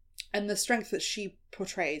and the strength that she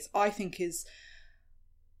portrays, I think, is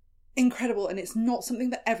incredible, and it's not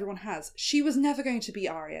something that everyone has. She was never going to be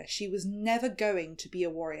Arya. She was never going to be a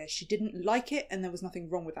warrior. She didn't like it, and there was nothing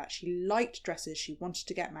wrong with that. She liked dresses. She wanted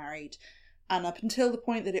to get married, and up until the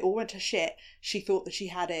point that it all went to shit, she thought that she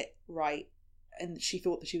had it right, and she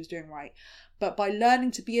thought that she was doing right. But by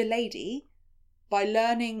learning to be a lady, by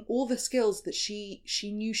learning all the skills that she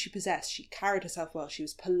knew she possessed, she carried herself well, she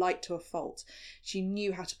was polite to a fault, she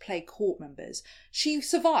knew how to play court members. She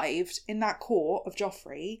survived in that court of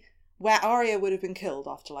Joffrey, where Arya would have been killed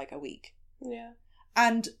after like a week. Yeah.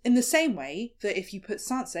 And in the same way that if you put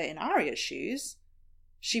Sansa in Arya's shoes,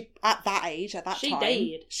 she, at that age, at that time,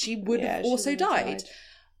 died. she would have also died.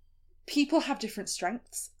 People have different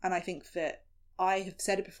strengths, and I think that I have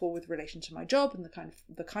said it before with relation to my job and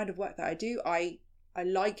the kind of work that I do. I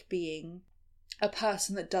like being a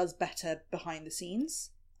person that does better behind the scenes,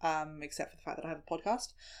 except for the fact that I have a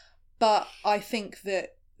podcast. But I think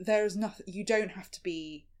that there is nothing. You don't have to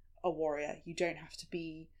be a warrior. You don't have to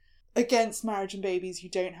be against marriage and babies. You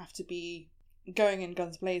don't have to be going in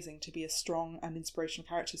guns blazing to be a strong and inspirational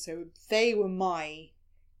character. So they were my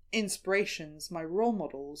inspirations, my role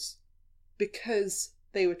models, because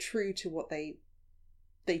they were true to what they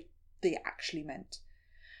actually meant.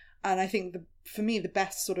 And I think for me the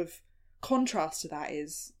best sort of contrast to that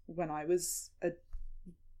is when I was a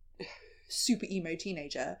super emo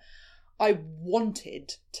teenager, I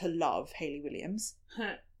wanted to love Hayley Williams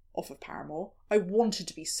off of Paramore. I wanted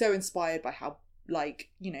to be so inspired by how, like,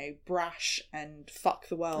 you know, brash and fuck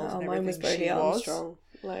the world and everything mine was Brody she Armstrong.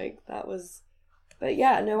 Like, that was... But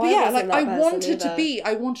yeah, no, but I yeah, wasn't like that I person wanted either.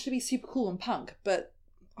 to be super cool and punk, but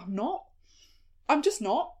I'm not. I'm just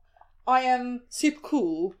not. I am super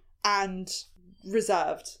cool and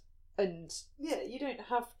reserved and you don't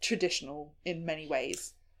have traditional in many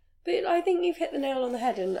ways. But I think you've hit the nail on the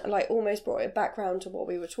head and like almost brought it back round to what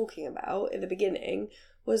we were talking about in the beginning,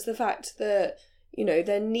 was the fact that, you know,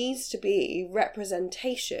 there needs to be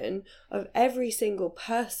representation of every single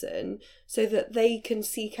person so that they can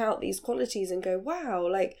seek out these qualities and go, wow,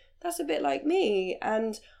 like, that's a bit like me,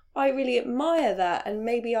 and I really admire that, and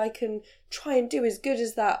maybe I can try and do as good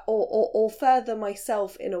as that, or further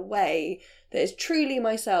myself in a way that is truly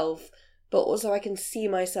myself, but also I can see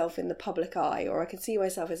myself in the public eye, or I can see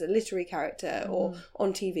myself as a literary character or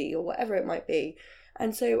on TV or whatever it might be.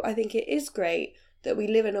 And so I think it is great that we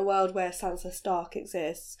live in a world where Sansa Stark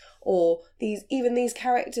exists, or these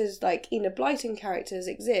characters like Enid Blyton characters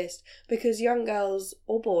exist, because young girls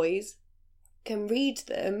or boys can read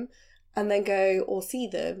them and then go, or see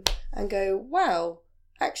them and go, wow,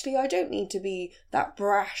 actually I don't need to be that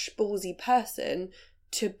brash, ballsy person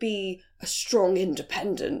to be a strong,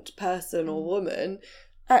 independent person or woman.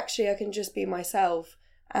 Actually, I can just be myself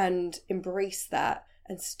and embrace that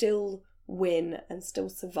and still win and still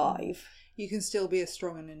survive. You can still be a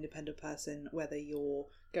strong and independent person, whether you're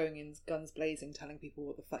going in guns blazing, telling people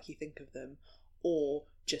what the fuck you think of them, or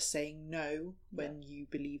just saying no when you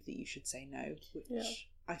believe that you should say no, which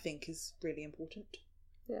I think is really important.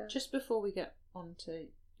 Yeah. Just before we get on to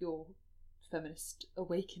your feminist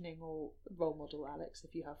awakening or role model, Alex,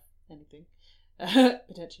 if you have anything,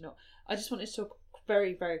 potentially not, I just wanted to talk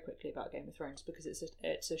very, very quickly about Game of Thrones, because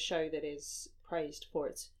it's a show that is praised for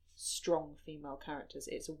its strong female characters.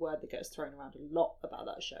 It's a word that gets thrown around a lot about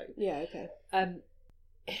that show. Yeah, okay.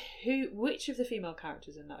 Which of the female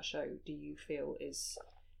characters in that show do you feel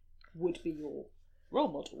would be your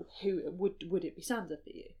role model? Who would it be? Sansa for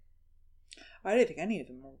you? I don't think any of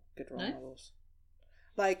them are good role models.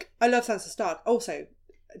 Like, I love Sansa Stark. Also,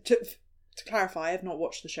 to clarify, I have not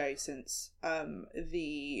watched the show since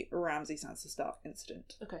the Ramsay Sansa Stark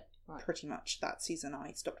incident. Okay, right. Pretty much that season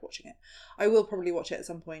I stopped watching it. I will probably watch it at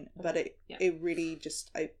some point, but it really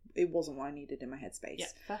just it wasn't what I needed in my headspace.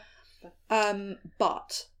 Yeah, fair.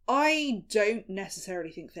 But I don't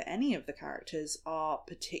necessarily think that any of the characters are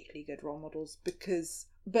particularly good role models,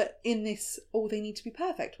 but in this they need to be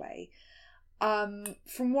perfect way.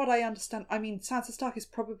 From what I understand, I mean, Sansa Stark is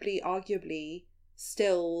probably arguably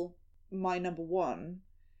still my number one,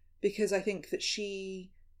 because I think that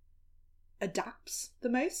she adapts the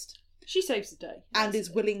most. She saves the day. And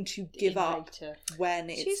is willing to give up when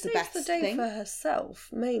it's the best thing. She saves the day for herself,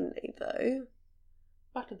 mainly, though.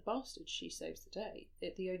 Battle of the Bastards, she saves the day.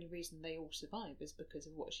 The only reason they all survive is because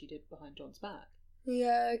of what she did behind Jon's back.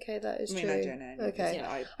 Yeah, okay, that is I mean, true. I don't know. Okay.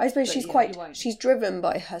 Yeah. I suppose But she's you quite won't. she's driven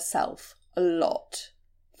by herself a lot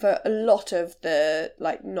for a lot of the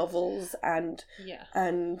like novels and Yeah.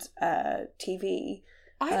 TV.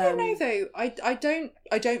 I don't know though.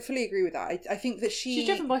 I don't fully agree with that. I think that She's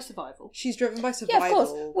driven by survival. She's driven by survival. Yeah, of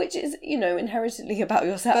course, which is, you know, inherently about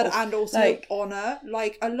yourself. But and also like, honour.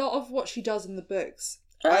 Like a lot of what she does in the books,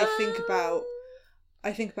 I think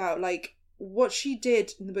about like what she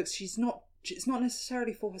did in the books. It's not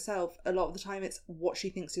necessarily for herself. A lot of the time it's what she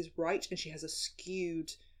thinks is right, and she has a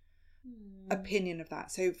skewed opinion of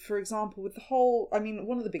that. So for example, with the whole, I mean,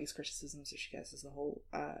 one of the biggest criticisms that she gets is the whole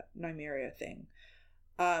Nymeria thing.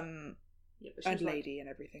 And lady and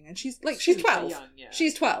everything, and she's 12. young, yeah.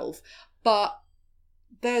 She's 12, but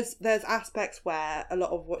there's aspects where a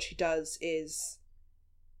lot of what she does is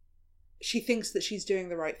she thinks that she's doing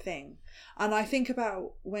the right thing. And I think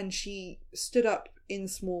about when she stood up in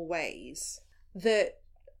small ways, that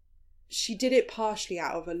she did it partially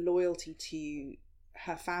out of a loyalty to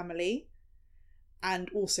her family and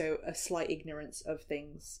also a slight ignorance of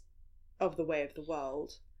things, of the way of the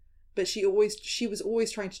world. But she was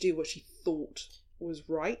always trying to do what she thought was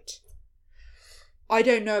right. I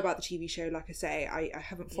don't know about the TV show, like I say, I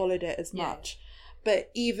haven't followed it as much.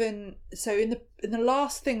 But even so, in the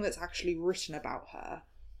last thing that's actually written about her,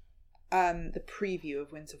 the preview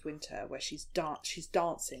of Winds of Winter, where she's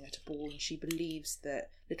dancing at a ball and she believes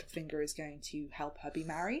that Littlefinger is going to help her be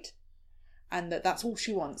married, and that's all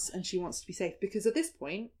she wants, and she wants to be safe, because at this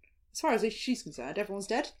point, as far as she's concerned, everyone's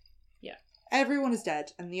dead. Yeah. Everyone is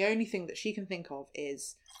dead, and the only thing that she can think of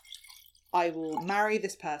is, I will marry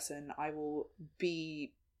this person, I will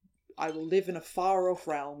live in a far off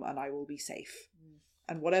realm, and I will be safe.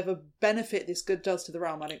 And whatever benefit this good does to the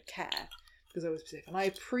realm, I don't care, because I will be safe. And I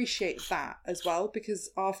appreciate that as well, because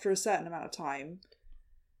after a certain amount of time,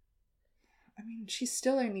 I mean, she's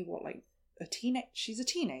still only she's a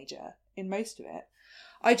teenager in most of it.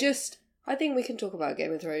 I think we can talk about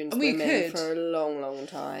Game of Thrones We women could. for a long, long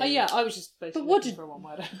time. Yeah, I was just basically looking for a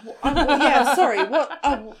one-worder. Yeah, sorry.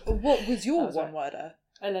 What was your That was right. one-worder?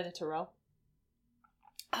 Elena Tyrell,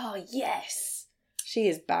 Oh, yes. She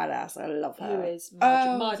is badass. I love her. who is the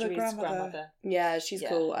Marjorie's grandmother. grandmother. Yeah, she's Yeah.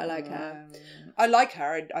 cool. I like her. I like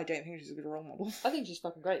her. I don't think she's a good role model. I think she's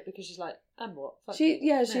fucking great because she's like, and what? Fuck She's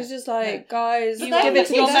you. just like, guys, You give it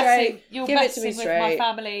to me you're straight. messing, you're Give it to messing me with my straight.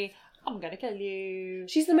 family. I'm gonna kill you.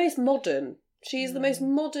 She's the most modern. She's the most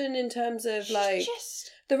modern in terms of like Just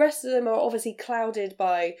the rest of them are obviously clouded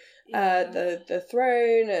by the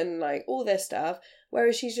throne and like all this stuff.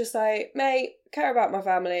 Whereas she's just like, mate, care about my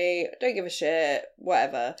family, don't give a shit,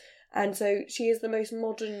 whatever. And so she is the most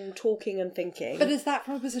modern talking and thinking. But is that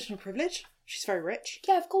from a position of privilege? She's very rich.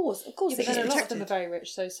 yeah, of course yeah, it but then a is. lot of them are very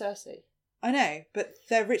rich. So Cersei. I know, but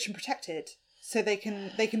they're rich and protected, so they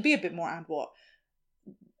can be a bit more and what.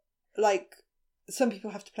 Like, some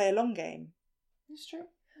people have to play a long game. That's true.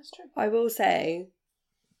 That's true. I will say,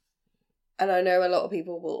 and I know a lot of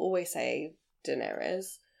people will always say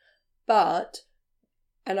Daenerys, but,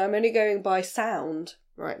 and I'm only going by sound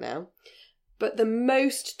right now, but the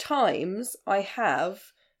most times I have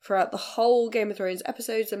throughout the whole Game of Thrones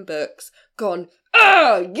episodes and books gone,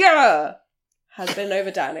 oh yeah, has been over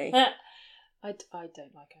Dany. I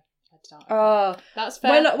don't like her. I don't. That's That's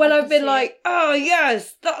fair. when I I've can been see like, it. oh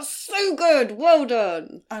yes, that's so good, well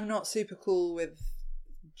done. I'm not super cool with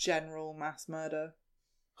general mass murder.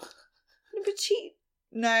 But she...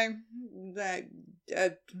 No.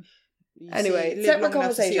 Anyway, live separate long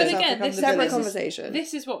enough to see conversation. But yourself again, become this the separate villain. conversation.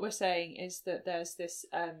 This is what we're saying, is that there's this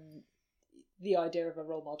the idea of a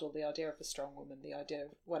role model, the idea of a strong woman, the idea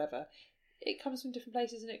of whatever. It comes from different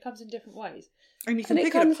places and it comes in different ways. And you can And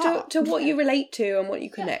it pick comes apart. to what you relate to and what you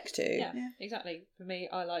connect to. Yeah, exactly. For me,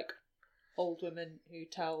 I like old women who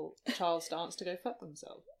tell Charles Dance to go fuck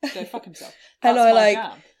himself. And That's I my like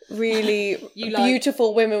jam. really You like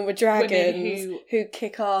beautiful women with dragons women who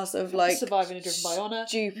kick ass of like surviving and driven by honour.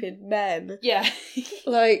 stupid men. Yeah.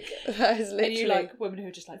 Like that is literally And you like women who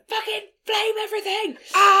are just like, fucking flame everything!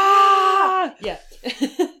 ah. Yeah.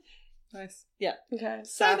 Nice. Yeah. Okay. So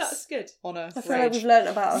Sass. that's good. Honour. I feel like we've learnt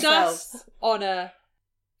about ourselves. Sass, honour,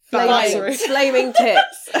 Flaming, Sorry. flaming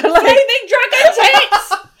tits. Like, flaming dragon tits!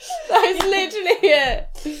 that is literally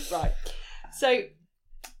it. Right. So,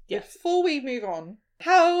 Before we move on,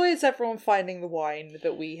 how is everyone finding the wine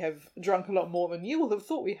that we have drunk a lot more than you will have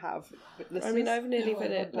thought we have? I mean, I've nearly Oh,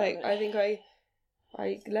 been I it. love Like, it. I think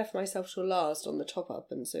I left myself till last on the top up,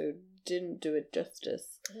 and so didn't do it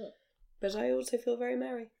justice. But I also feel very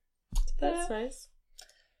merry. So that's nice.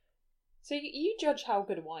 So you judge how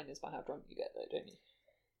good a wine is by how drunk you get, though, don't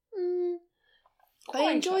you? I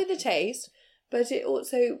Quite enjoy the interesting. taste, but it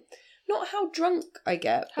also not how drunk I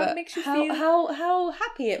get, How it but makes you how, feel. how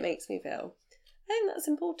happy it makes me feel. I think that's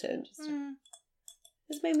important. Mm.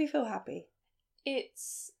 It's made me feel happy.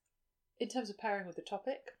 It's in terms of pairing with the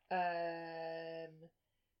topic. No,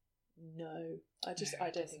 I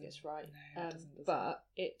don't think it's right. No, it doesn't. But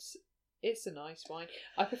it's a nice wine.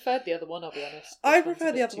 I preferred the other one. I'll be honest. I This one's prefer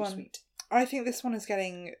a the bit other too one. Sweet. I think this one is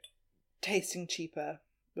tasting cheaper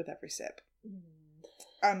with every sip. Mm.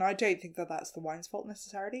 And I don't think that that's the wine's fault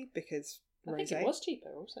necessarily, because I think it was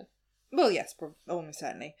cheaper also. Well, yes, almost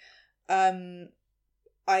certainly.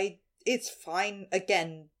 It's fine.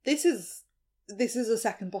 Again, this is a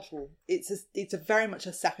second bottle. It's a very much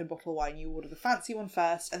a second bottle wine. You order the fancy one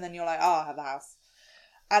first, and then you're like, oh, I'll have the house.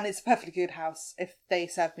 And it's a perfectly good house. If they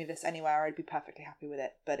served me this anywhere, I'd be perfectly happy with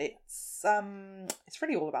it. But it's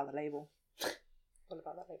really all about the label. All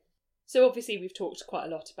about that label. So obviously we've talked quite a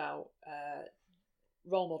lot about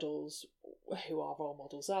role models, who our role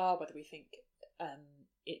models are, whether we think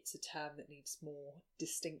it's a term that needs more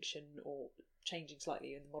distinction or changing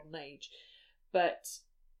slightly in the modern age. But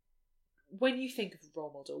when you think of a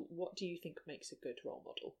role model, what do you think makes a good role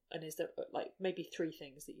model? And is there like maybe 3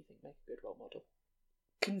 things that you think make a good role model?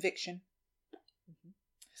 Conviction. Mm-hmm.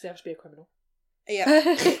 So they have to be a criminal.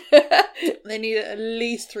 Yeah. They need at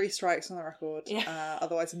least 3 strikes on the record. Yeah.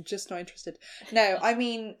 Otherwise, I'm just not interested. No, I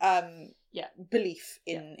mean, belief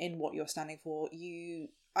in what you're standing for.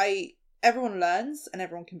 Everyone learns and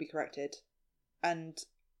everyone can be corrected, and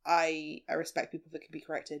I respect people that can be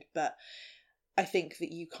corrected, but I think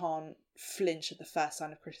that you can't flinch at the first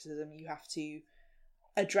sign of criticism. You have to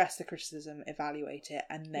address the criticism, evaluate it,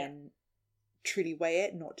 and then truly weigh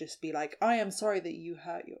it, not just be like, I am sorry that you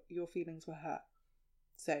hurt, your feelings were hurt.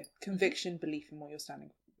 So, conviction, belief in what you're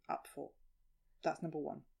standing up for. That's number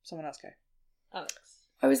 1. Someone else go. Alex.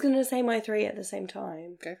 I was going to say my 3 at the same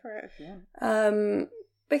time. Go for it if you want.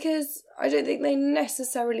 Because I don't think they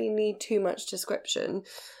necessarily need too much description.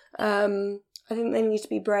 I think they need to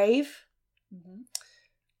be brave. Mm-hmm.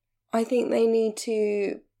 I think they need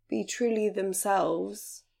to be truly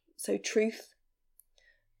themselves, so truth.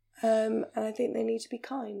 And I think they need to be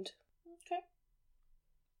kind. Okay.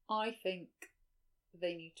 I think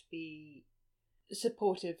they need to be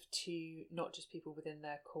supportive to not just people within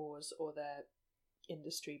their cause or their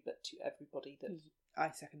industry, but to everybody that.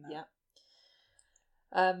 I second that. Yeah.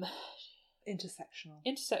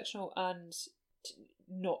 Intersectional and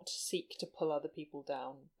not seek to pull other people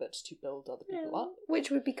down, but to build other people up.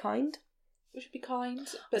 Which would be kind. Which would be kind.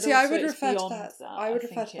 But see, also I would refer to beyond that. I would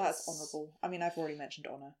refer to that as honourable. I mean, I've already mentioned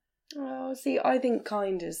honour. Oh, see, I think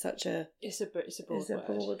kind is such a... It's a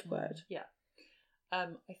broad word. Yeah. I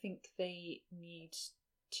think they need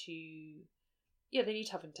to... Yeah, they need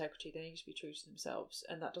to have integrity. They need to be true to themselves.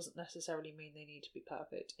 And that doesn't necessarily mean they need to be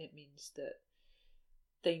perfect. It means that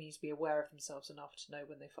they need to be aware of themselves enough to know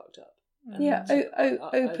when they fucked up. Yeah,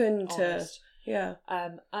 open to... Honest. Yeah.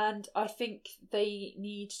 And I think they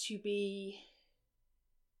need to be...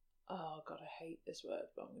 Oh God, I hate this word,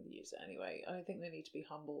 but I'm going to use it anyway. I think they need to be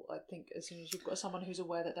humble. I think as soon as you've got someone who's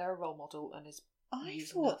aware that they're a role model and is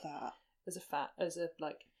using that as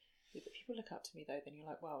like, if people look up to me though, then you're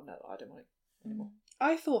like, well, no, I don't want it anymore.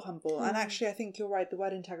 I thought humble, and actually I think you're right, the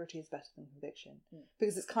word integrity is better than conviction,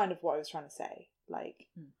 because it's kind of what I was trying to say. Like,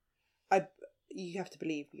 you have to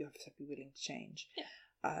believe, but you have to be willing to change. Yeah.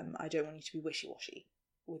 I don't want you to be wishy-washy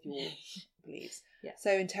with your beliefs. Yeah.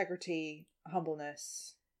 So integrity,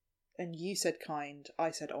 humbleness, and you said kind,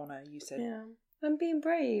 I said honour, you said... Yeah. And being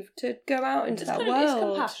brave to go out into that world. It's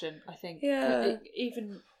compassion, I think. Yeah.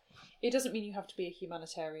 It doesn't mean you have to be a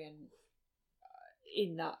humanitarian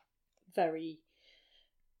in that very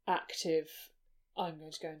active, I'm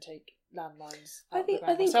going to go and take landmines out the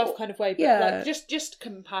ground myself kind of way, but like just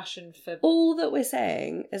compassion for... All that we're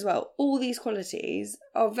saying as well, all these qualities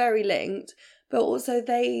are very linked, but also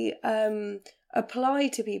they apply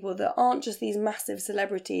to people that aren't just these massive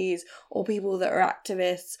celebrities or people that are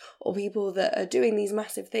activists or people that are doing these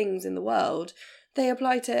massive things in the world. They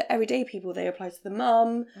apply to everyday people. They apply to the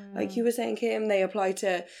mum, like you were saying, Kim. They apply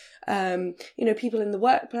to, people in the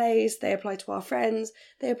workplace. They apply to our friends.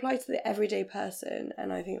 They apply to the everyday person,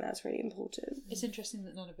 and I think that's really important. It's interesting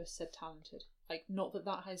that none of us said talented. Like, not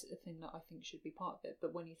that has a thing that I think should be part of it,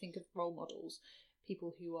 but when you think of role models,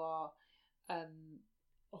 people who are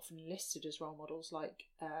often listed as role models, like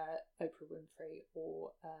Oprah Winfrey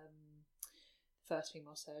or first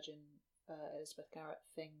female surgeon Elizabeth Garrett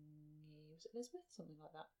thing. Was it Elizabeth? Something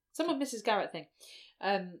like that. Some of Mrs. Garrett thing.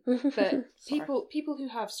 But people who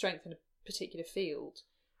have strength in a particular field,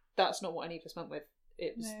 that's not what any of us meant with.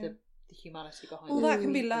 It was the humanity behind it. Well, that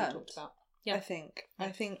can be learned. Talked about. Yeah. I think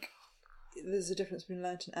there's a difference between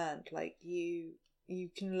learnt and earned. Like you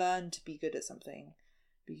can learn to be good at something,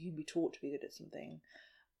 but you can be taught to be good at something,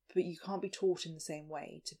 but you can't be taught in the same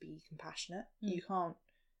way to be compassionate. You can't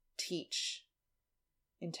teach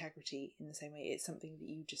integrity in the same way. It's something that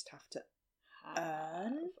you just have to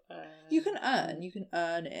earn. You can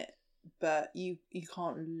earn it, but you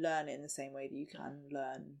can't learn it in the same way that you can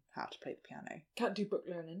learn how to play the piano. Can't do book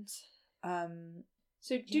learnings.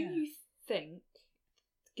 So do you think,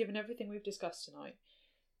 given everything we've discussed tonight,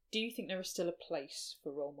 do you think there is still a place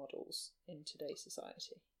for role models in today's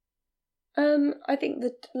society? I think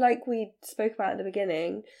that, like we spoke about at the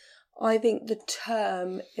beginning, I think the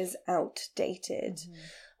term is outdated.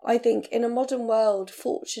 I think in a modern world,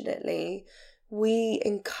 fortunately, we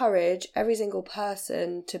encourage every single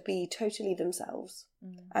person to be totally themselves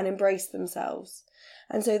and embrace themselves.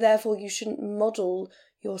 And so therefore you shouldn't model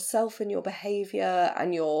yourself and your behaviour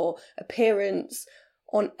and your appearance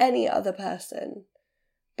on any other person.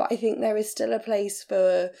 But I think there is still a place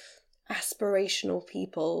for aspirational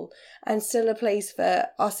people and still a place for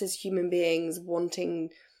us as human beings wanting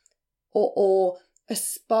or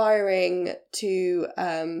aspiring to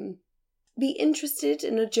be interested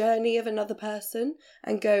in a journey of another person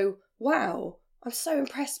and go, wow, I'm so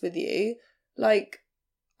impressed with you. Like,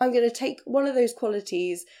 I'm going to take one of those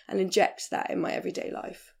qualities and inject that in my everyday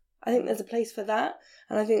life. I think there's a place for that.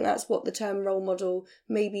 And I think that's what the term role model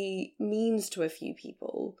maybe means to a few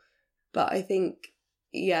people. But I think,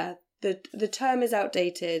 yeah, the term is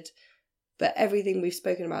outdated, but everything we've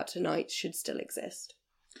spoken about tonight should still exist.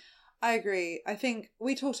 I agree. I think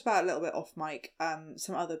we talked about a little bit off mic,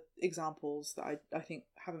 some other examples that I think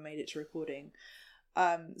haven't made it to recording.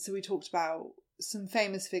 So we talked about some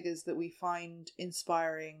famous figures that we find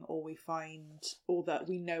inspiring or that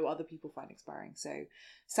we know other people find inspiring. So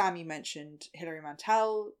Sam, you mentioned Hilary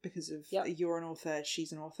Mantel because of you're an author,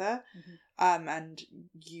 she's an author. And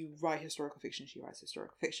you write historical fiction, she writes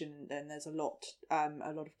historical fiction, and there's a lot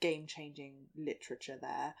of game-changing literature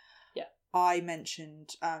there. I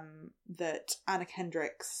mentioned that Anna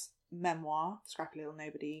Kendrick's memoir, Scrappy Little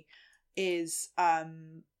Nobody,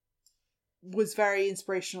 was very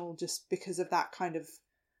inspirational just because of that kind of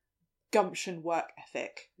gumption work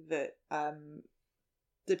ethic that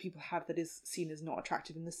people have that is seen as not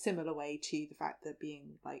attractive in the similar way to the fact that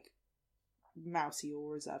being like mousy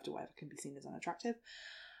or reserved or whatever can be seen as unattractive.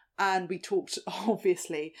 And we talked,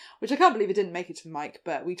 obviously, which I can't believe it didn't make it to the mic,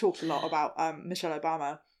 but we talked a lot about Michelle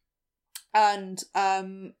Obama. And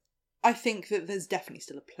I think that there's definitely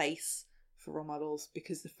still a place for role models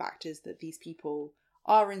because the fact is that these people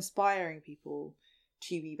are inspiring people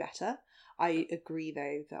to be better. I agree,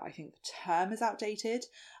 though, that I think the term is outdated.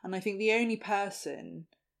 And I think the only person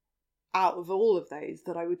out of all of those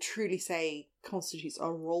that I would truly say constitutes a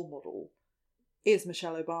role model is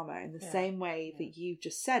Michelle Obama, in the same way that you've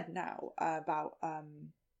just said now about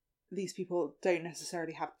these people don't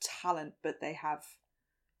necessarily have talent, but they have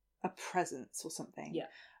a presence or something.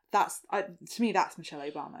 To me that's Michelle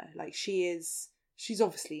Obama. Like she's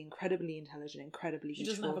obviously incredibly intelligent, incredibly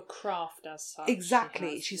beautiful. She doesn't have a craft as such.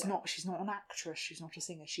 Exactly. She's not an actress, she's not a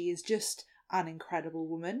singer, she is just an incredible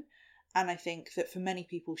woman. And I think that for many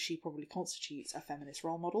people she probably constitutes a feminist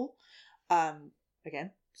role model.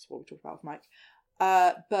 Again, that's what we talked about with Mike.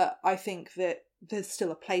 But I think that there's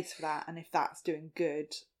still a place for that, and if that's doing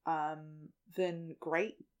good, then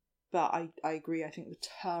great. But I agree, I think the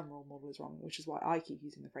term role model is wrong, which is why I keep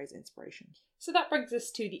using the phrase inspiration. So that brings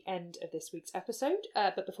us to the end of this week's episode.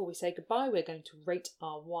 But before we say goodbye, we're going to rate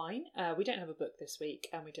our wine. We don't have a book this week,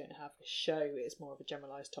 and we don't have a show. It's more of a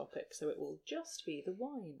generalised topic, so it will just be the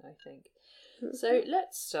wine, I think. So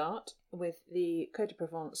let's start with the Côte de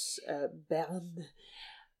Provence Berne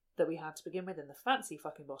that we had to begin with in the fancy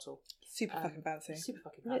fucking bottle. Super fucking fancy.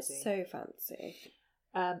 It's so fancy.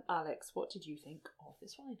 Alex, what did you think of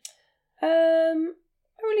this wine? I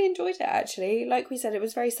really enjoyed it, actually. Like we said, it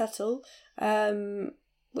was very subtle,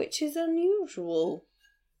 which is unusual.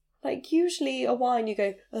 Like, usually a wine you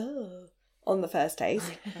go, oh, on the first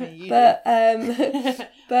taste. But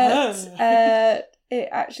it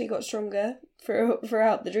actually got stronger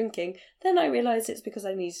throughout the drinking. Then I realised it's because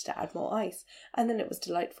I needed to add more ice. And then it was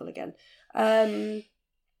delightful again.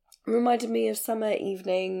 Reminded me of summer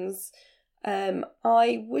evenings.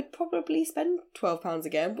 I would probably spend £12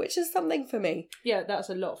 again, which is something for me. Yeah, that's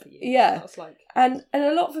a lot for you. Yeah. That's like... And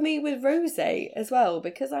a lot for me with rosé as well,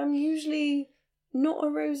 because I'm usually not a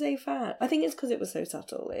rosé fan. I think it's because it was so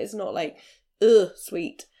subtle. It's not like,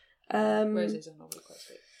 sweet. Rosés are normally quite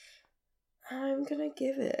sweet. I'm going to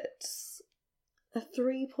give it a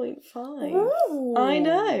 3.5. Ooh, I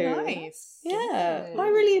know. Nice. Yeah, Good. I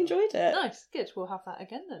really enjoyed it. Nice, good. We'll have that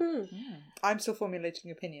again then. I'm still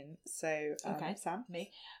formulating opinion, so Okay. Sam.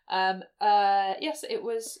 Me. Yes, it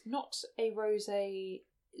was not a rosé.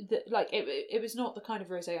 It was not the kind of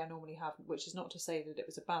rosé I normally have, which is not to say that it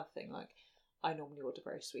was a bad thing. Like, I normally order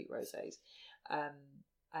very sweet rosés,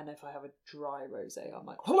 and if I have a dry rosé, I'm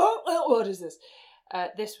like, what is this?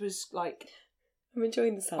 This was like, I'm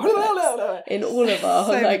enjoying the sound effects in all of our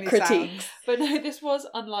So many critiques. sounds. but no, this was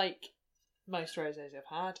unlike most rosés I've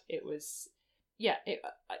had. It was, yeah,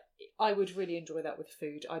 I would really enjoy that with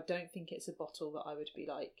food. I don't think it's a bottle that I would be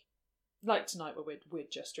like tonight where we're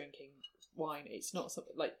just drinking wine. It's not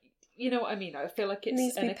something like, you know what I mean? I feel like It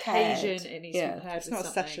needs it's to an be paired. occasion. It needs to Yeah. be paired It's with not a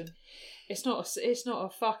something. session. It's not a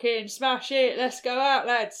fucking smash it. Let's go out,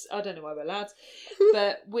 lads. I don't know why we're lads,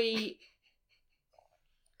 but we.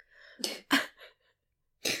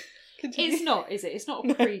 Continue. It's not, is it? It's not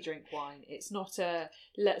a pre-drink wine. It's not a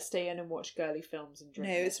let's stay in and watch girly films and drink.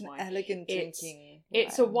 No, this it's an wine. elegant It's- drinking.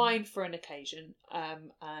 It's a wine for an occasion,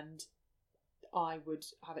 and I would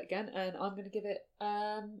have it again. And I'm going to give it.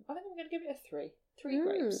 I think I'm going to give it a 3. 3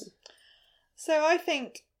 grapes. So I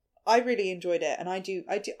think I really enjoyed it, and I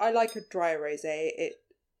like a dry rosé. It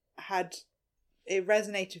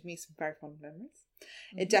resonated with me some very fond memories.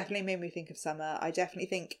 It definitely made me think of summer. I definitely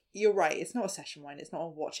think you're right. It's not a session wine. It's not a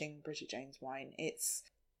watching Bridget Jones wine.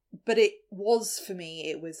 But it was for me.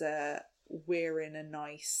 It was we're in a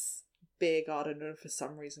nice beer garden, and for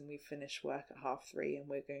some reason we finished work at 3:30, and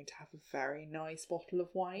we're going to have a very nice bottle of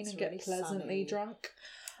wine It's and really get pleasantly sunny. drunk.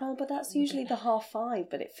 Oh, but that's usually the 5:30,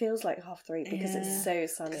 but it feels like 3:30 because it's so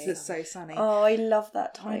sunny. Because it's so sunny. Oh, I love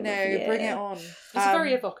that time. I of know. year. Bring it on. It's a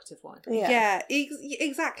very evocative wine. Yeah.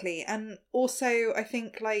 Exactly. And also, I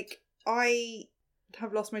think, like, I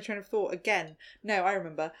have lost my train of thought again. No, I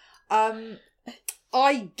remember.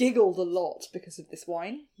 I giggled a lot because of this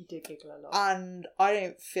wine, You do giggle a lot. and I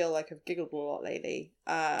don't feel like I've giggled a lot lately.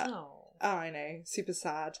 Oh. I know, super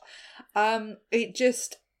sad.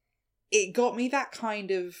 It got me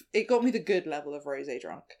it got me the good level of rosé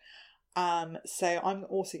drunk. So I'm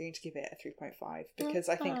also going to give it a 3.5 because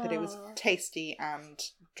I think that it was Aw. tasty and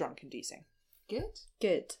drunk inducing. Good.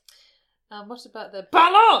 Good. What about the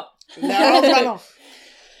ballon?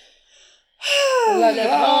 Le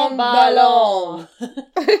grand ballon.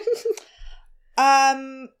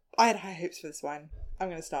 I had high hopes for this wine. I'm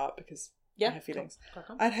going to start because Yeah. I have feelings. Crack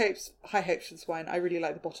on. I had high hopes for this wine. I really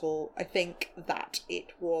like the bottle. I think that it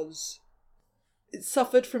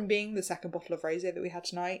suffered from being the second bottle of rosé that we had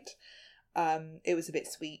tonight. It was a bit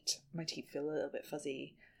sweet. My teeth feel a little bit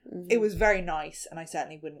fuzzy. It was very nice, and I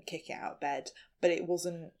certainly wouldn't kick it out of bed. But it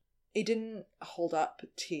didn't hold up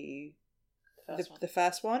to the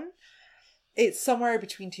first one. It's somewhere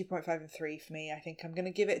between 2.5 and 3 for me. I think I'm going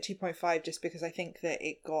to give it a 2.5 just because I think that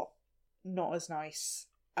it got not as nice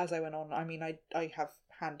as I went on. I mean, I have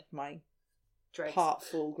handed my Dregs. part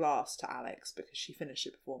full glass to Alex because she finished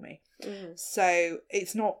it before me. Mm. So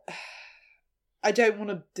it's not... I don't want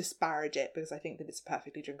to disparage it because I think that it's a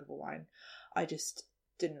perfectly drinkable wine. I just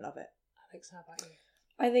didn't love it. Alex, how about you?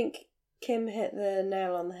 I think Kim hit the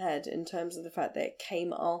nail on the head in terms of the fact that it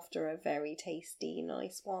came after a very tasty,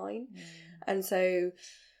 nice wine. And so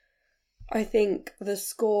I think the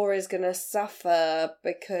score is going to suffer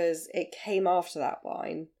because it came after that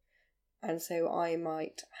wine. And so I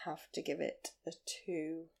might have to give it a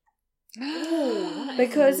 2.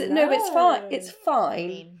 Because, no, it's fine. It's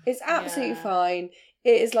fine. It's absolutely Yeah. fine.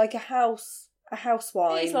 It is like a house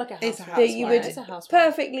wine. It's like a house. It's a wine. house that you wine. would It's a house wine.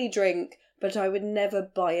 perfectly drink, but I would never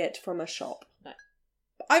buy it from a shop.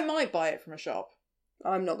 I might buy it from a shop.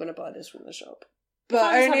 I'm not going to buy this from the shop.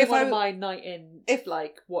 But only if I was was... my night in, if-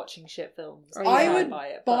 like watching shit films, Oh, I yeah. would buy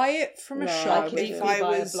it. buy it from a No, I shop could I if easily I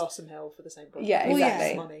buy was... a Blossom Hill for the same price. Yeah, Well, yeah.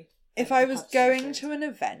 exactly. Money. If and I was have some going food. to an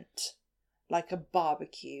event, like a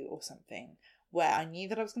barbecue or something, where I knew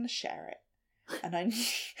that I was going to share it, and I,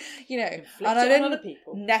 you know, Inflict and I it on other didn't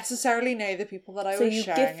people. necessarily know the people that I So was you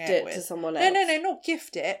sharing gift it it with. to someone No, else. no, not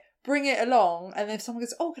gift it. Bring it along, and then if someone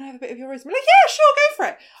goes, "Oh, can I have a bit of your rose?" I'm like, "Yeah, sure, go for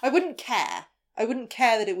it." I wouldn't care. I wouldn't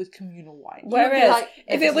care that it was communal wine. Whereas, like,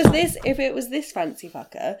 if this it was this fancy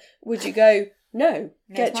fucker, would you go, no,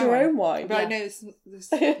 No, get it's my your wine. own wine? But I Yeah. know this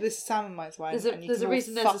is Sam and mine's wine. There's and you a can all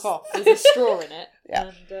reason fuck off. there's a straw in it.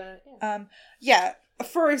 Yeah. And, yeah. Yeah.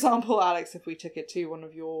 For example, Alex, if we took it to one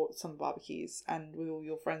of your summer barbecues and with all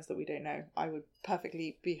your friends that we don't know, I would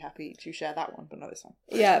perfectly be happy to share that one, but not this one.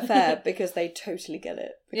 Yeah, fair, because they totally get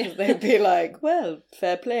it. Because they'd be like, well,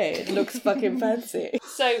 fair play, it looks fucking fancy.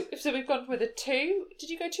 So we've gone with a 2. Did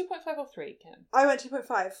you go 2.5 or 3, Kim? I went 2.5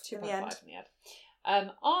 2.5 in the end.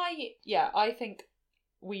 I think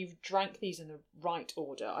we've drank these in the right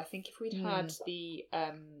order. I think if we'd had the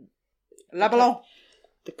La Blanc.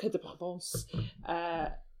 the Cœur de Provence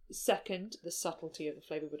second, the subtlety of the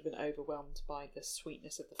flavour would have been overwhelmed by the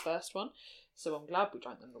sweetness of the first one. So I'm glad we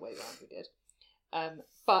drank them the way round we did.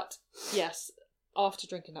 But yes, after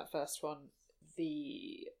drinking that first one,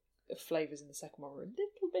 the flavours in the second one were a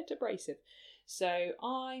little bit abrasive. So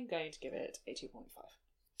I'm going to give it a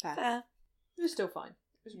 2.5. Fair. It was still fine.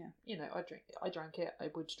 It was, Yeah. I drank it. I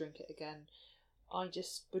would drink it again. I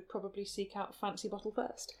just would probably seek out a fancy bottle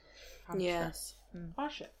first. Yes.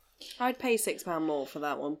 Fashion. I'd pay £6 more for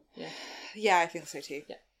that one. Yeah, I think so too.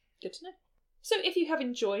 Yeah, good to know. So if you have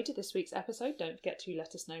enjoyed this week's episode, don't forget to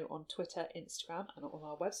let us know on Twitter, Instagram and on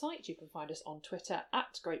our website. You can find us on Twitter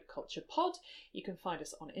at Grape Culture Pod. You can find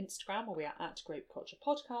us on Instagram where we are at Grape Culture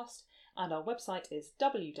Podcast. And our website is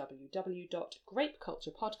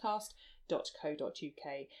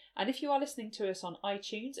www.grapeculturepodcast.co.uk. And if you are listening to us on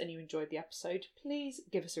iTunes and you enjoyed the episode, please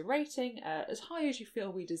give us a rating as high as you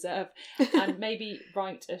feel we deserve, and maybe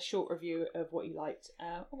write a short review of what you liked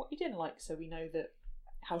or what you didn't like, so we know that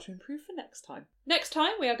how to improve for next time. Next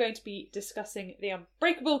time we are going to be discussing the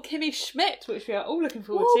Unbreakable Kimmy Schmidt, which we are all looking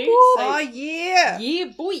forward to. Oh yeah!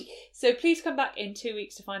 Yeah, boy! So please come back in 2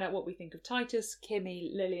 weeks to find out what we think of Titus,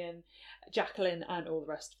 Kimmy, Lillian, Jacqueline, and all the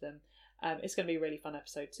rest of them. It's going to be a really fun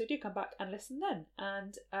episode, so do come back and listen then.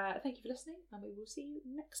 And thank you for listening, and we will see you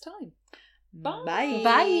next time. Bye! Bye!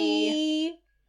 Bye!